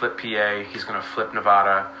going to flip PA. He's going to flip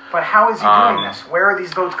Nevada. But how is he doing this? Where are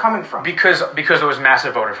these votes coming from? Because there was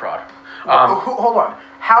massive voter fraud. Hold on.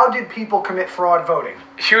 How did people commit fraud voting?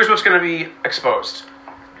 Here's what's going to be exposed.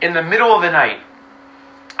 In the middle of the night,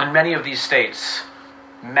 in many of these states,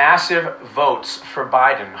 massive votes for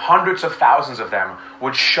Biden, hundreds of thousands of them,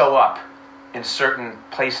 would show up in certain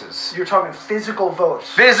places. You're talking physical votes.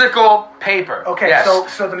 Physical paper. Okay, yes.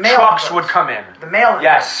 so the mail-in trucks votes would come in. The mail-in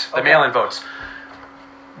Yes, votes. the mail-in votes.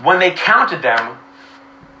 When they counted them,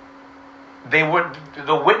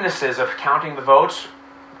 the witnesses of counting the votes,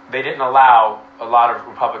 they didn't allow a lot of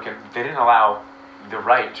Republicans. They didn't allow the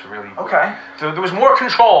right to really... Okay. So there was more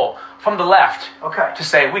control from the left to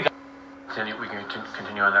say, we can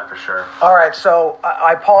continue on that for sure. All right, so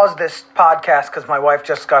I paused this podcast because my wife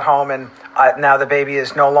just got home, and now the baby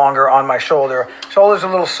is no longer on my shoulder. Shoulder's a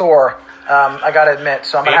little sore, I got to admit.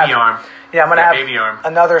 So I'm going to have... arm. Yeah, I'm going to have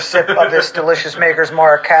another sip of this delicious Maker's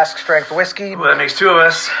Mark Cask Strength whiskey. Well, that makes two of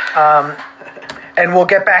us. And we'll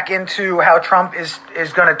get back into how Trump is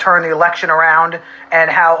going to turn the election around and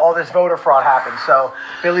how all this voter fraud happened. So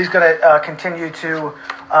Billy's going to continue to,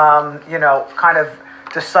 kind of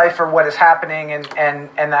decipher what is happening and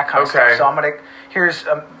that kind of stuff. So I'm going to here's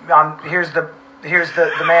the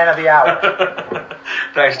man of the hour.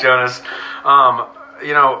 Thanks, Jonas.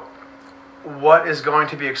 What is going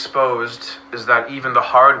to be exposed is that even the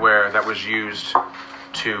hardware that was used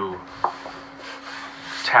to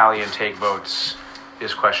tally and take votes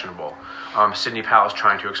is questionable. Sidney Powell is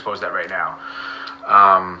trying to expose that right now.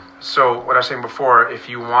 So what I was saying before, if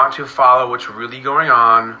you want to follow what's really going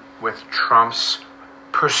on with Trump's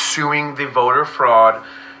pursuing the voter fraud,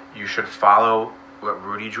 you should follow what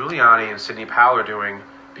Rudy Giuliani and Sidney Powell are doing,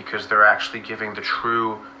 because they're actually giving the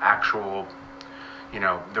true, actual,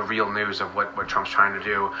 the real news of what Trump's trying to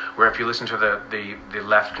do. Where if you listen to the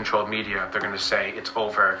left-controlled media, they're going to say it's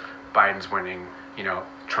over, Biden's winning,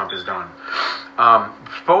 Trump is done.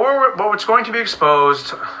 But what's going to be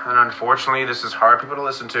exposed, and unfortunately this is hard for people to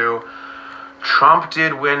listen to, Trump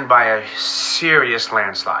did win by a serious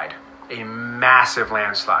landslide, a massive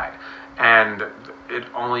landslide, and it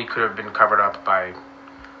only could have been covered up by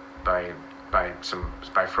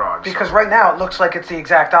fraud. Because right now it looks like it's the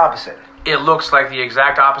exact opposite. It looks like the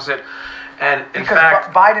exact opposite. And in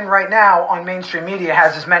fact, Biden right now on mainstream media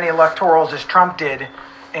has as many electorals as Trump did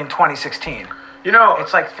in 2016.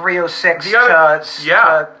 It's like 306 I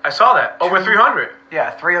saw that. Over 300. Yeah,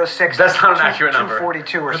 306. That's not an accurate number.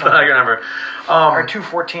 242 or something. That's not an accurate number. Or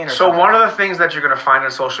 214 or something. So one of the things that you're going to find on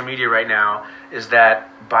social media right now is that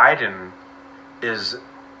Biden is,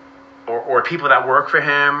 or people that work for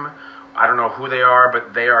him, I don't know who they are,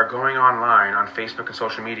 but they are going online on Facebook and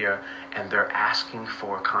social media, and they're asking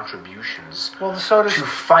for contributions to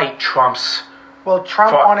fight Trump's... Well,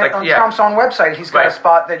 Trump Trump's own website, he's got a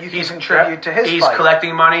spot that you can contribute to his fight. He's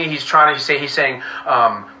collecting money. He's saying,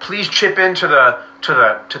 please chip into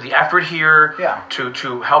the effort here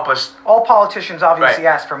to help us. All politicians obviously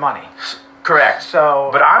ask for money. Correct. So,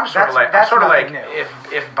 but I'm sort of like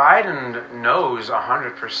if Biden knows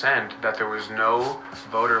 100% that there was no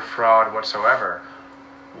voter fraud whatsoever,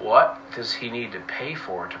 what does he need to pay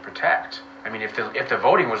for to protect? I mean, if the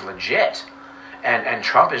voting was legit. And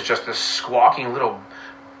Trump is just this squawking little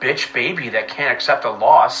bitch baby that can't accept a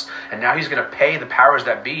loss, and now he's going to pay the powers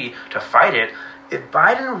that be to fight it. If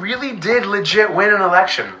Biden really did legit win an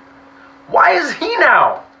election, why is he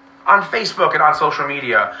now on Facebook and on social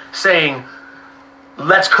media saying,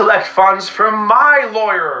 let's collect funds from my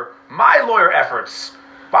lawyer efforts?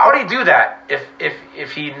 Why would he do that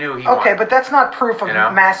if he knew he won? Okay, but that's not proof of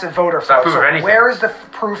massive voter fraud. It's not proof of anything. Where is the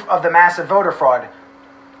proof of the massive voter fraud?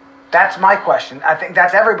 That's my question. I think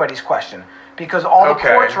that's everybody's question. Because all the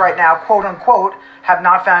courts right now, quote unquote, have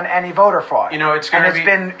not found any voter fraud.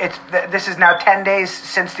 This is now 10 days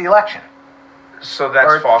since the election. So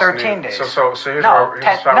that's false. 13 days. So here's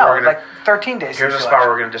a spot where we're going to 13 days. Here's a spot where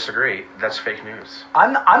we're going to disagree. That's fake news.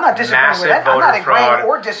 I'm not disagreeing with that. I'm not agreeing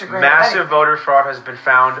or disagreeing with Massive voter fraud has been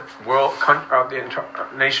found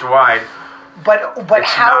nationwide. But it's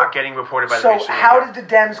how not getting reported by the mainstream media. So how did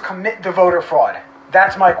the Dems commit the voter fraud?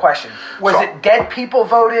 That's my question. Was it dead people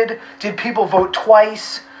voted? Did people vote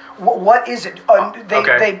twice? What is it?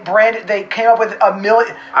 They came up with a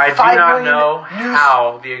million. I do not know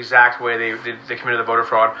how the exact way they committed the voter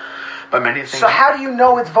fraud, but many things. So how do you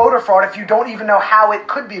know it's voter fraud if you don't even know how it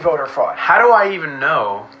could be voter fraud? How do I even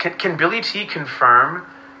know? Can Billy T confirm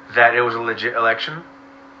that it was a legit election?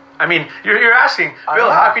 I mean, you're asking, Bill,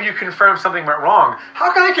 how can you confirm something went wrong?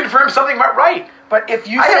 How can I confirm something went right? But if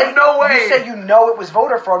you have no way. You say you know it was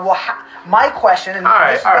voter fraud, well, my question, and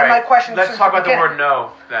this has been my question Let's talk about the word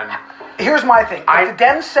no, then. Here's my thing. If the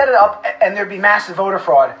Dems set it up and there'd be massive voter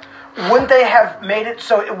fraud, wouldn't they have made it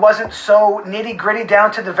so it wasn't so nitty-gritty down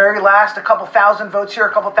to the very last, a couple thousand votes here,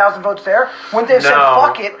 a couple thousand votes there? Wouldn't they have said,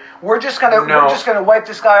 fuck it, we're just gonna wipe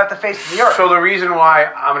this guy off the face of the earth? So the reason why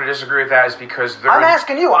I'm going to disagree with that is because I'm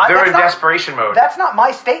asking you. They're in desperation mode. That's not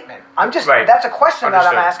my statement. I'm just that's a question that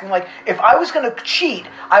I'm asking. Like, if I was going to cheat,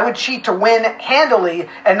 I would cheat to win handily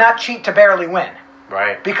and not cheat to barely win.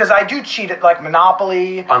 Right. Because I do cheat at like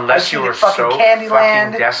Monopoly. Unless you were so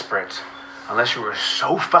fucking desperate. Unless you were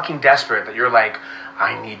so fucking desperate that you're like,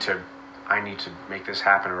 I need to make this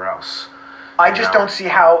happen or else. I just don't see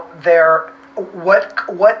how they're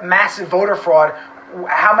what massive voter fraud,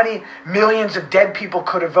 how many millions of dead people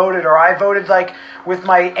could have voted, or I voted like with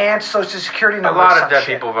my aunt's social security number. A lot of dead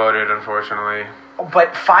people voted, unfortunately.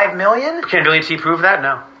 But 5 million? Can Billy T prove that?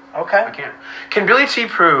 No. Okay. I can't. Can Billy T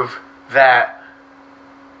prove that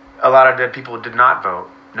a lot of dead people did not vote?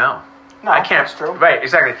 No. No, I can't. That's true. Right,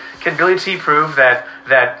 exactly. Can Billy T prove that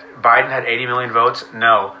Biden had 80 million votes?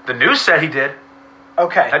 No. The news said he did.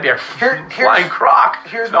 Okay. That'd be a flying crock.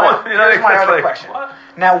 Here's my other question. What?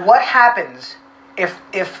 Now, what happens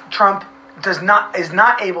if Trump is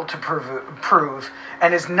not able to prove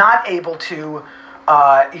and is not able to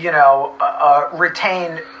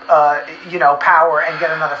retain power and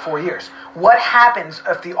get another 4 years? What happens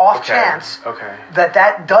if the off chance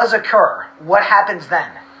that does occur? What happens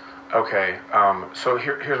then? Okay, so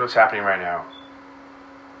here's what's happening right now.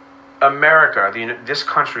 America, this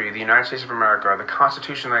country, the United States of America, the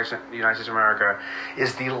Constitution of the United States of America,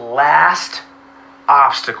 is the last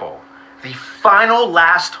obstacle, the final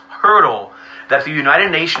last hurdle that the United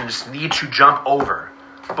Nations need to jump over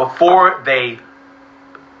before they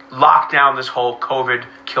lock down this whole COVID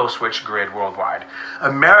kill switch grid worldwide.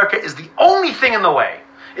 America is the only thing in the way.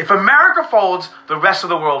 If America folds, the rest of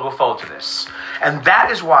the world will fold to this. And that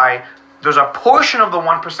is why there's a portion of the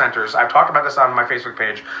 1%ers, I've talked about this on my Facebook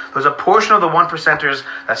page, there's a portion of the 1%ers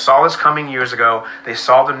that saw this coming years ago. They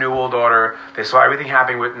saw the New World Order. They saw everything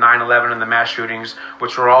happening with 9/11 and the mass shootings,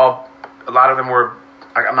 which were all, a lot of them were,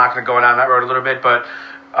 I'm not going to go down that road a little bit, but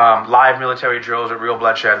live military drills with real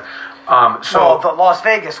bloodshed. So the Las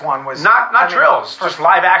Vegas one was... Not drills, just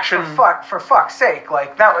live action. For fuck's sake,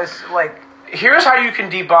 like, that was, like... Here's how you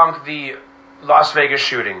can debunk the Las Vegas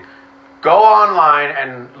shooting. Go online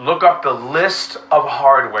and look up the list of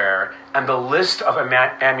hardware and the list of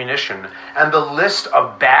ammunition and the list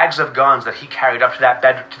of bags of guns that he carried up to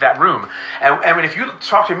that room. And I mean, if you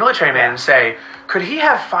talk to a military man and say, could he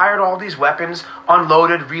have fired all these weapons,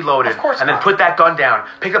 unloaded, reloaded, and then put that gun down,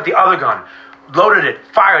 picked up the other gun, loaded it,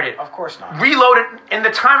 fired it. Of course not. Reloaded in the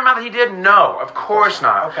time amount that he did? No, of course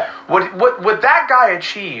not. Okay. What that guy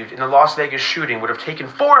achieved in the Las Vegas shooting would have taken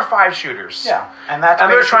 4 or 5 shooters. Yeah, and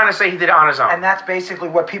they're trying to say he did it on his own. And that's basically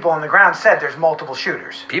what people on the ground said. There's multiple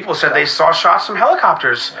shooters. People said they saw shots from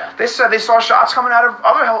helicopters. Yeah. They said they saw shots coming out of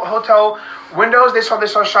other hotel windows. They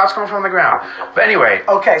saw shots coming from the ground. But anyway.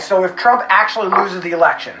 Okay, so if Trump actually loses the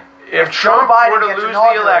election, if Trump were to lose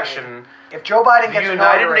the election. If Joe Biden gets the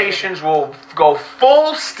United Nations will go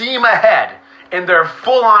full steam ahead in their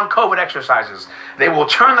full-on COVID exercises. They will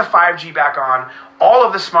turn the 5G back on. All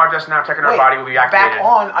of the smart that's now taking our body will be activated. Back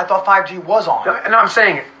on? I thought 5G was on. No, I'm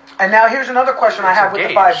saying... And now here's another question I have with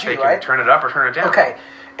the 5G, they right? Can turn it up or turn it down. Okay.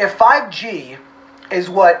 If 5G is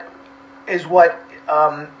what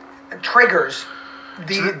triggers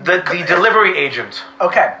the delivery agent.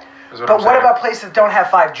 Okay. But what about places that don't have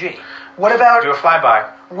 5G? What about... Do a flyby.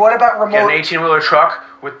 What about remote... Get an 18-wheeler truck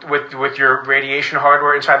with your radiation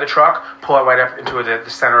hardware inside the truck, pull it right up into the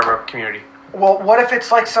center of a community. Well, what if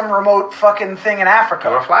it's like some remote fucking thing in Africa?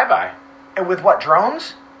 Do a flyby. And with what,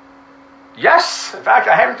 drones? Yes. In fact,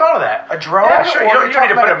 I haven't thought of that. A drone? Yeah, sure. You don't need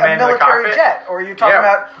to put a man in the cockpit. Military jet? Or are you talking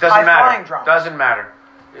about high-flying drones? Doesn't matter.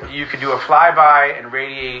 You could do a flyby and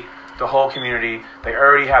radiate the whole community. They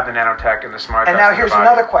already have the Nono-Tech and the smart... And now here's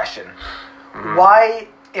another question. Mm-hmm. Why...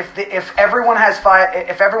 If everyone has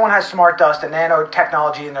smart dust and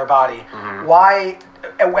nanotechnology in their body, why,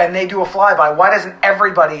 when they do a flyby, why doesn't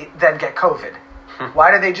everybody then get COVID? Why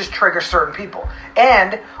do they just trigger certain people?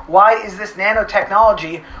 And why is this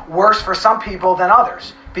nanotechnology worse for some people than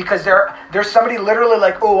others? Because there's somebody literally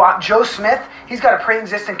like, Joe Smith, he's got a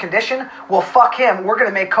pre-existing condition. Well, fuck him. We're going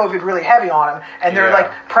to make COVID really heavy on him. And they're like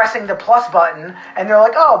pressing the plus button, and they're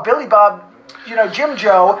like, oh, Billy Bob. Jim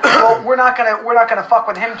Joe, well, we're not gonna fuck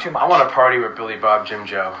with him too much. I want to party with Billy Bob, Jim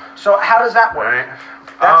Joe. So how does that work? Right.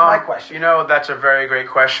 That's my question. That's a very great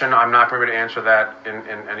question. I'm not going to answer that in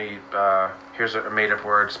any, here's a made-up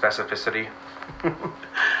word, specificity. I'm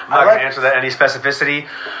not going to answer that in any specificity.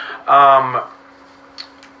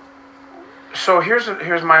 So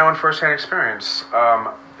here's my own first-hand experience.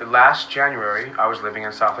 Last January, I was living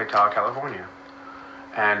in South Lake Tahoe, California.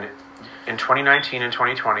 And in 2019 and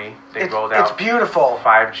 2020, they rolled out... It's beautiful.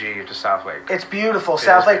 5G to South Lake. It's beautiful.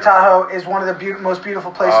 South Lake Tahoe is one of the most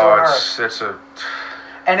beautiful places on Earth.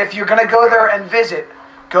 And if you're going to go there and visit,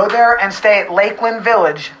 go there and stay at Lakeland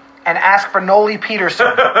Village and ask for Noli Peterson.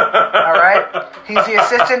 All right? He's the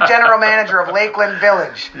assistant general manager of Lakeland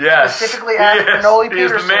Village. Yes. Specifically ask for Noli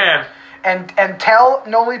Peterson. He's the man. And tell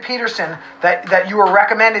Noli Peterson that you were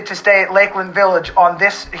recommended to stay at Lakeland Village on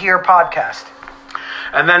this here podcast.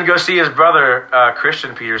 And then go see his brother,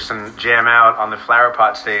 Christian Peterson, jam out on the Flower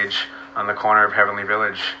Pot stage on the corner of Heavenly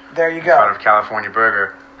Village. There you in go. In front of California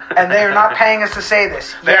Burger. And they are not paying us to say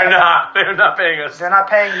this. They're not. They're not paying us. They're not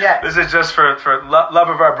paying yet. This is just for love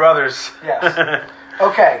of our brothers. Yes.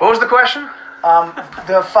 Okay. What was the question?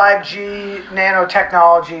 The 5G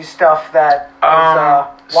nanotechnology stuff that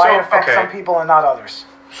is, why it affects some people and not others.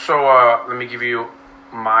 So let me give you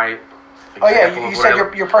my example. Oh yeah, you said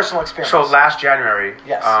your personal experience. So last January,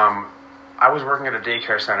 yes. I was working at a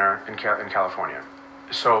daycare center in California.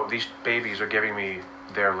 So these babies are giving me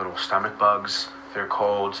their little stomach bugs, their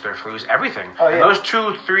colds, their flus, everything. Oh, yeah. And those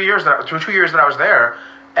 2 years that I was there,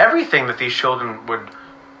 everything that these children would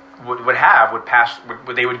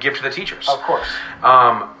they would give to the teachers. Of course.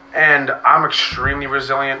 And I'm extremely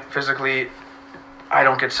resilient physically. I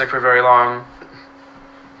don't get sick for very long.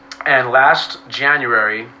 And last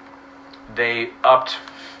January, they upped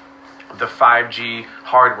the 5G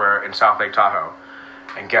hardware in South Lake Tahoe.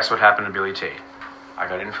 And guess what happened to Billy T? I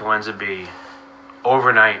got influenza B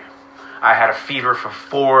overnight. I had a fever for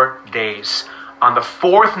 4 days. On the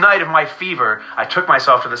 4th night of my fever, I took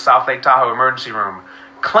myself to the South Lake Tahoe emergency room,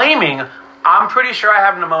 claiming I'm pretty sure I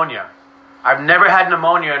have pneumonia. I've never had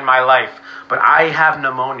pneumonia in my life, but I have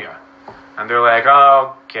pneumonia. And they're like,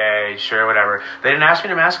 oh, okay, sure, whatever. They didn't ask me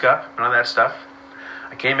to mask up, none of that stuff.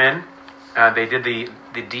 I came in, they did the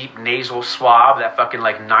deep nasal swab, that fucking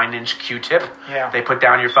like 9-inch Q-tip. Yeah. They put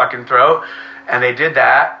down your fucking throat, and they did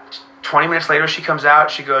that. 20 minutes later, she comes out,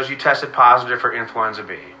 she goes, you tested positive for influenza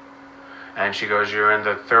B. And she goes, you're in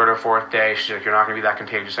the 3rd or 4th day. She's like, you're not going to be that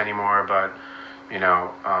contagious anymore, but, you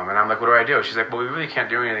know, and I'm like, what do I do? She's like, well, we really can't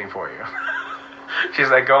do anything for you. She's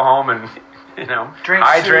like, go home and, you know, drink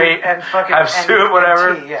hydrate, and fucking have soup,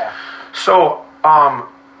 whatever. Tea, yeah. So,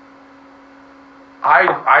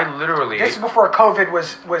 I literally... This is before COVID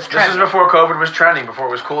was trending. This is before COVID was trending, before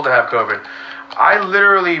it was cool to have COVID. I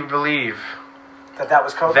literally believe... That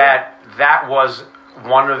was COVID? That was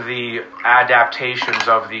one of the adaptations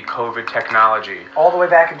of the COVID technology. All the way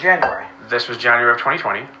back in January. This was January of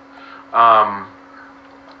 2020.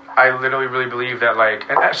 I literally really believe that, like...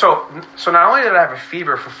 So not only did I have a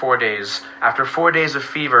fever for 4 days, after 4 days of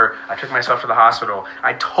fever, I took myself to the hospital.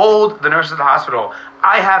 I told the nurses at the hospital,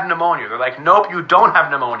 I have pneumonia. They're like, nope, you don't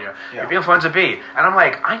have pneumonia. Yeah. You have influenza B. And I'm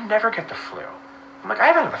like, I never get the flu. I'm like, I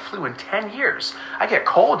haven't had the flu in 10 years. I get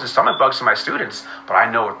colds and stomach bugs to my students, but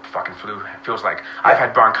I know what fucking flu feels like. Yeah. I've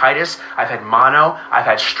had bronchitis, I've had mono, I've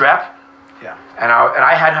had strep, yeah, and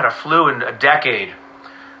I hadn't had a flu in a decade.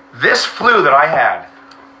 This flu that I had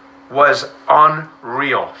was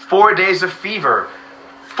unreal. 4 days of fever,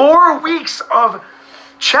 4 weeks of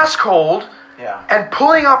chest cold, yeah, and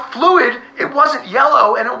pulling up fluid. It wasn't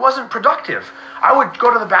yellow and it wasn't productive. I would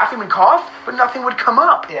go to the bathroom and cough, but nothing would come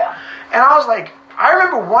up. Yeah. And I was like, I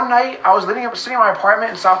remember one night I was sitting in my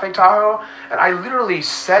apartment in South Lake Tahoe, and I literally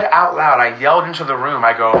said out loud, I yelled into the room,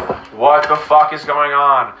 I go, what the fuck is going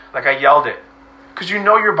on? Like, I yelled it. Because you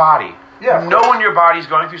know your body. Yeah. You know when your body's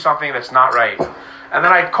going through something that's not right. And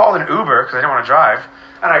then I called an Uber, because I didn't want to drive,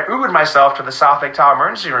 and I Ubered myself to the South Lake Tahoe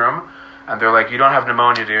emergency room, and they're like, you don't have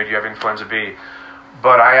pneumonia, dude, you have influenza B.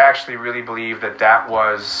 But I actually really believe that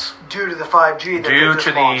was... due to the 5G that due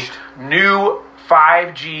to launched. The new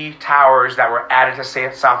 5G towers that were added to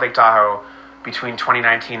South Lake Tahoe between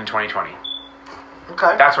 2019 and 2020.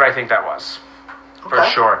 Okay. That's what I think that was. For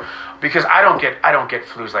sure. Because I don't get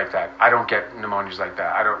flus like that. I don't get pneumonias like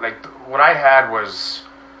that. I don't like what I had was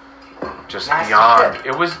just beyond. Shit.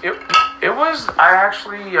 It was I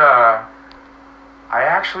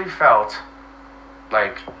actually felt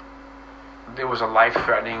like it was a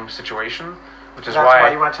life-threatening situation. Which is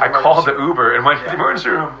why I called the Uber and went to the emergency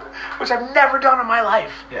room, which I've never done in my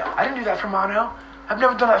life. Yeah. I didn't do that for mono. I've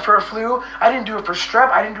never done that for a flu. I didn't do it for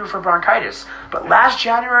strep. I didn't do it for bronchitis. But last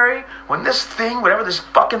January, when this thing, whatever this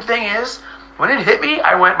fucking thing is, when it hit me,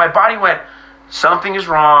 my body went, something is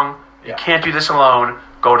wrong. You can't do this alone.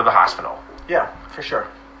 Go to the hospital. Yeah, for sure.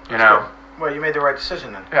 You know? Well, you made the right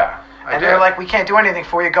decision then. Yeah. And they're like, we can't do anything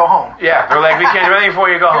for you, go home. Yeah, they're like, we can't do anything for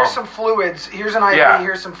you, go home. Here's some fluids, here's an IV,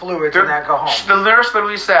 here's some fluids, and then go home. The nurse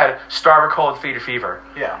literally said, starve a cold, feed a fever.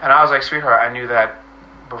 Yeah. And I was like, sweetheart, I knew that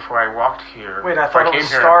before I walked here. Wait, I thought it was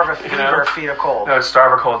starve a fever, feed a cold. No, it's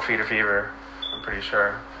starve a cold, feed a fever. I'm pretty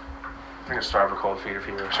sure. I think it's starve a cold, feed a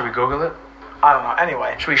fever. Should we Google it? I don't know.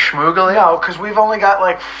 Anyway. Should we schmoogle it? No, because we've only got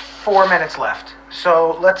like 4 minutes left.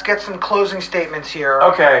 So let's get some closing statements here.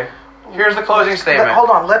 Okay. Here's the closing statement. Hold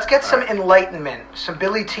on. Let's get some enlightenment, some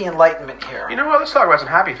Billy T enlightenment here. You know what? Let's talk about some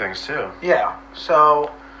happy things too. Yeah.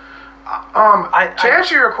 So, to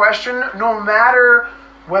answer your question, no matter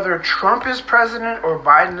whether Trump is president or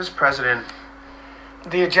Biden is president,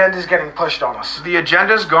 The agenda's getting pushed on us. The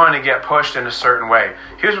agenda's going to get pushed in a certain way.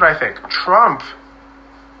 Here's what I think. Trump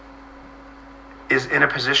is in a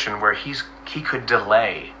position where he could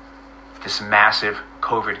delay this massive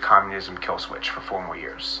COVID communism kill switch for 4 more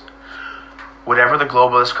years. Whatever the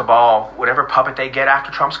globalist cabal, whatever puppet they get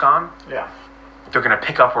after Trump's gone, they're going to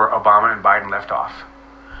pick up where Obama and Biden left off.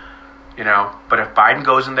 You know, but if Biden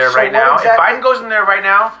goes in there right now,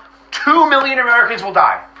 2 million Americans will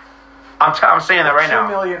die. I'm saying that right now. 2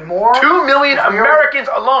 million more? 2 million Americans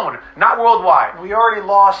alone, not worldwide. We already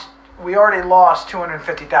lost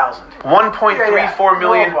 250,000. 1.34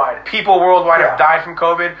 million people worldwide have died from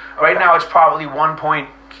COVID. Right now it's probably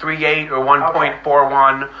 1.38 or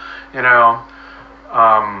 1.41, you know.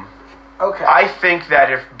 I think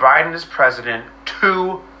that if Biden is president,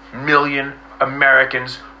 2 million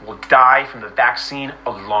Americans will die from the vaccine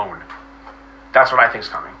alone. That's what I think is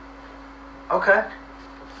coming. Okay.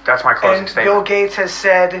 That's my closing statement. Bill Gates has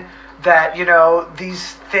said that, you know,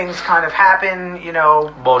 these things kind of happen, you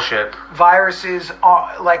know. Bullshit. Viruses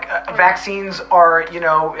are, like, vaccines are, you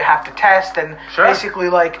know, have to test and basically,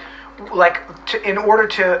 in order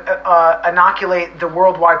to inoculate the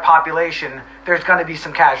worldwide population, there's going to be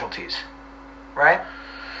some casualties, right?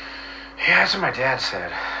 Yeah, that's what my dad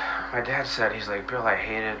said. My dad said, he's like, Bill, I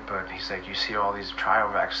hate it, but he's like, you see all these trial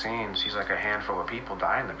vaccines. He's like, a handful of people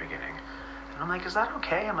die in the beginning. I'm like, is that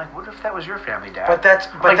okay? I'm like, what if that was your family, Dad? Dad,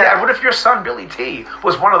 what if your son, Billy T,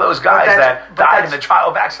 was one of those guys that died in the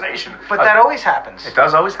trial vaccination? But that always happens. It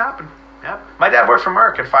does always happen. Yep. My dad worked for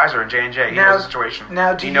Merck and Pfizer and J&J. He knows the situation.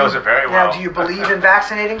 He knows it very well. Now, do you believe in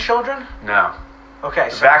vaccinating children? No.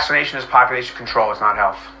 Okay. Vaccination is population control. It's not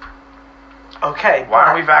health. Okay. Why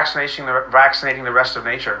aren't we vaccinating the rest of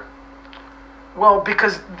nature? Well,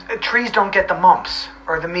 because trees don't get the mumps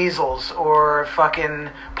or the measles or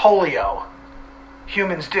fucking polio.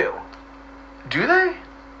 Humans do. Do they?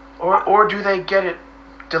 Or do they get it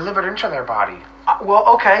delivered into their body? Well,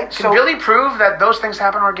 okay. Can Billy prove that those things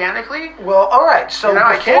happen organically? Well, all right. So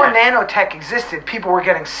before Nono-Tech existed, people were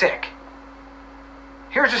getting sick.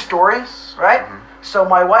 Here's a story, right? Mm-hmm. So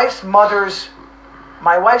my wife's mother's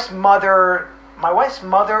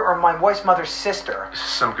sister.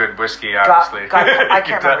 Some good whiskey, obviously. I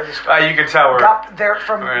can't remember this story. You can tell they're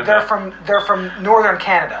from northern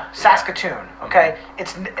Canada, Saskatoon. Okay,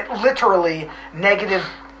 it's literally negative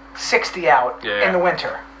 60 out in the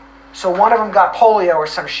winter. So one of them got polio or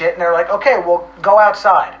some shit, and they're like, okay, well, go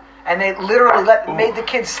outside. And they literally made the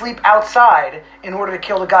kids sleep outside in order to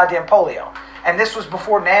kill the goddamn polio. And this was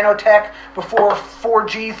before Nono-Tech, before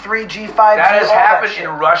 4G, 3G, 5G. That has happened in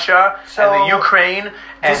Russia and the Ukraine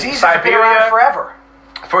and Siberia. Been around forever.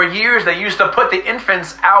 For years, they used to put the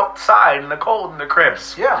infants outside in the cold in the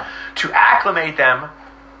cribs. Yeah. To acclimate them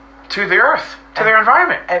to the earth, to their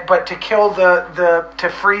environment. But to kill to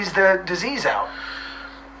freeze the disease out.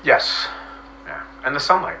 Yes. Yeah. And the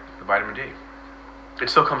sunlight, the vitamin D. It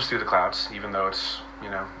still comes through the clouds, even though it's,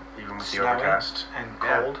 even with the overcast. And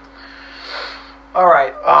cold. All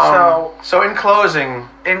right. So in closing,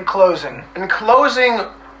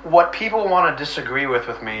 what people want to disagree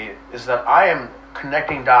with me is that I am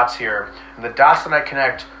connecting dots here, and the dots that I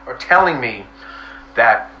connect are telling me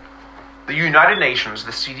that the United Nations,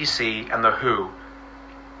 the CDC, and the WHO,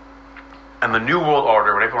 and the New World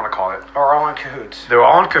Order, whatever you want to call it, are all in cahoots. They're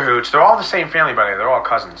all in cahoots. They're all the same family, by the way. They're all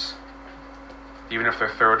cousins. Even if they're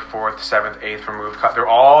 3rd, 4th, 7th, 8th removed, they're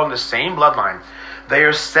all in the same bloodline. They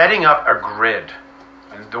are setting up a grid.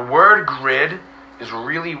 And the word grid is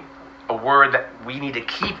really a word that we need to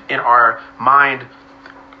keep in our mind.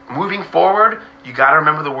 Moving forward, you got to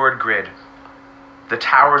remember the word grid. The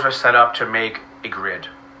towers are set up to make a grid.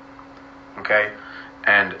 Okay?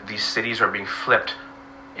 And these cities are being flipped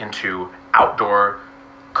into outdoor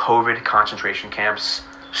COVID concentration camps,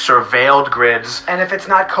 surveilled grids. And if it's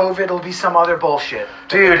not COVID, it'll be some other bullshit.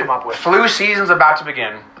 Dude, flu season's about to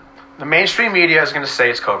begin. The mainstream media is going to say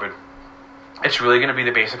it's COVID. It's really going to be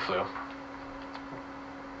the basic flu.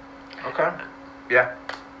 Okay. Yeah.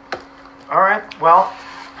 All right. Well,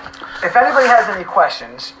 if anybody has any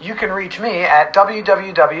questions, you can reach me at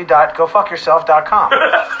www.gofuckyourself.com.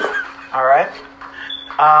 All right.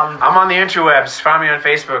 I'm on the interwebs. Find me on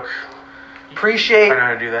Facebook. I know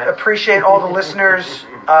how to do that. Appreciate all the listeners.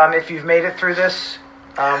 If you've made it through this,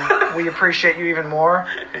 we appreciate you even more.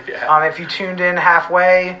 Yeah. If you tuned in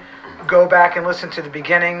halfway, go back and listen to the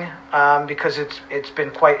beginning because it's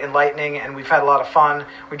been quite enlightening and we've had a lot of fun.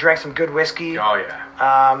 We drank some good whiskey. Oh yeah.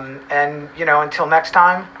 And until next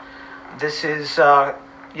time, this is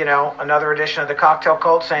another edition of the Cocktail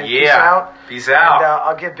Cult saying peace out. Peace out. And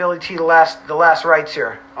I'll give Billy T the last rites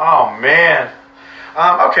here. Oh man.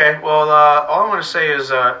 Okay, well, all I want to say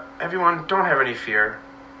is, everyone, don't have any fear.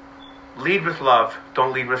 Lead with love.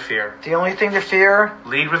 Don't lead with fear. The only thing to fear...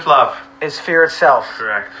 Lead with love. ...is fear itself.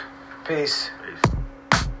 Correct. Peace. Peace.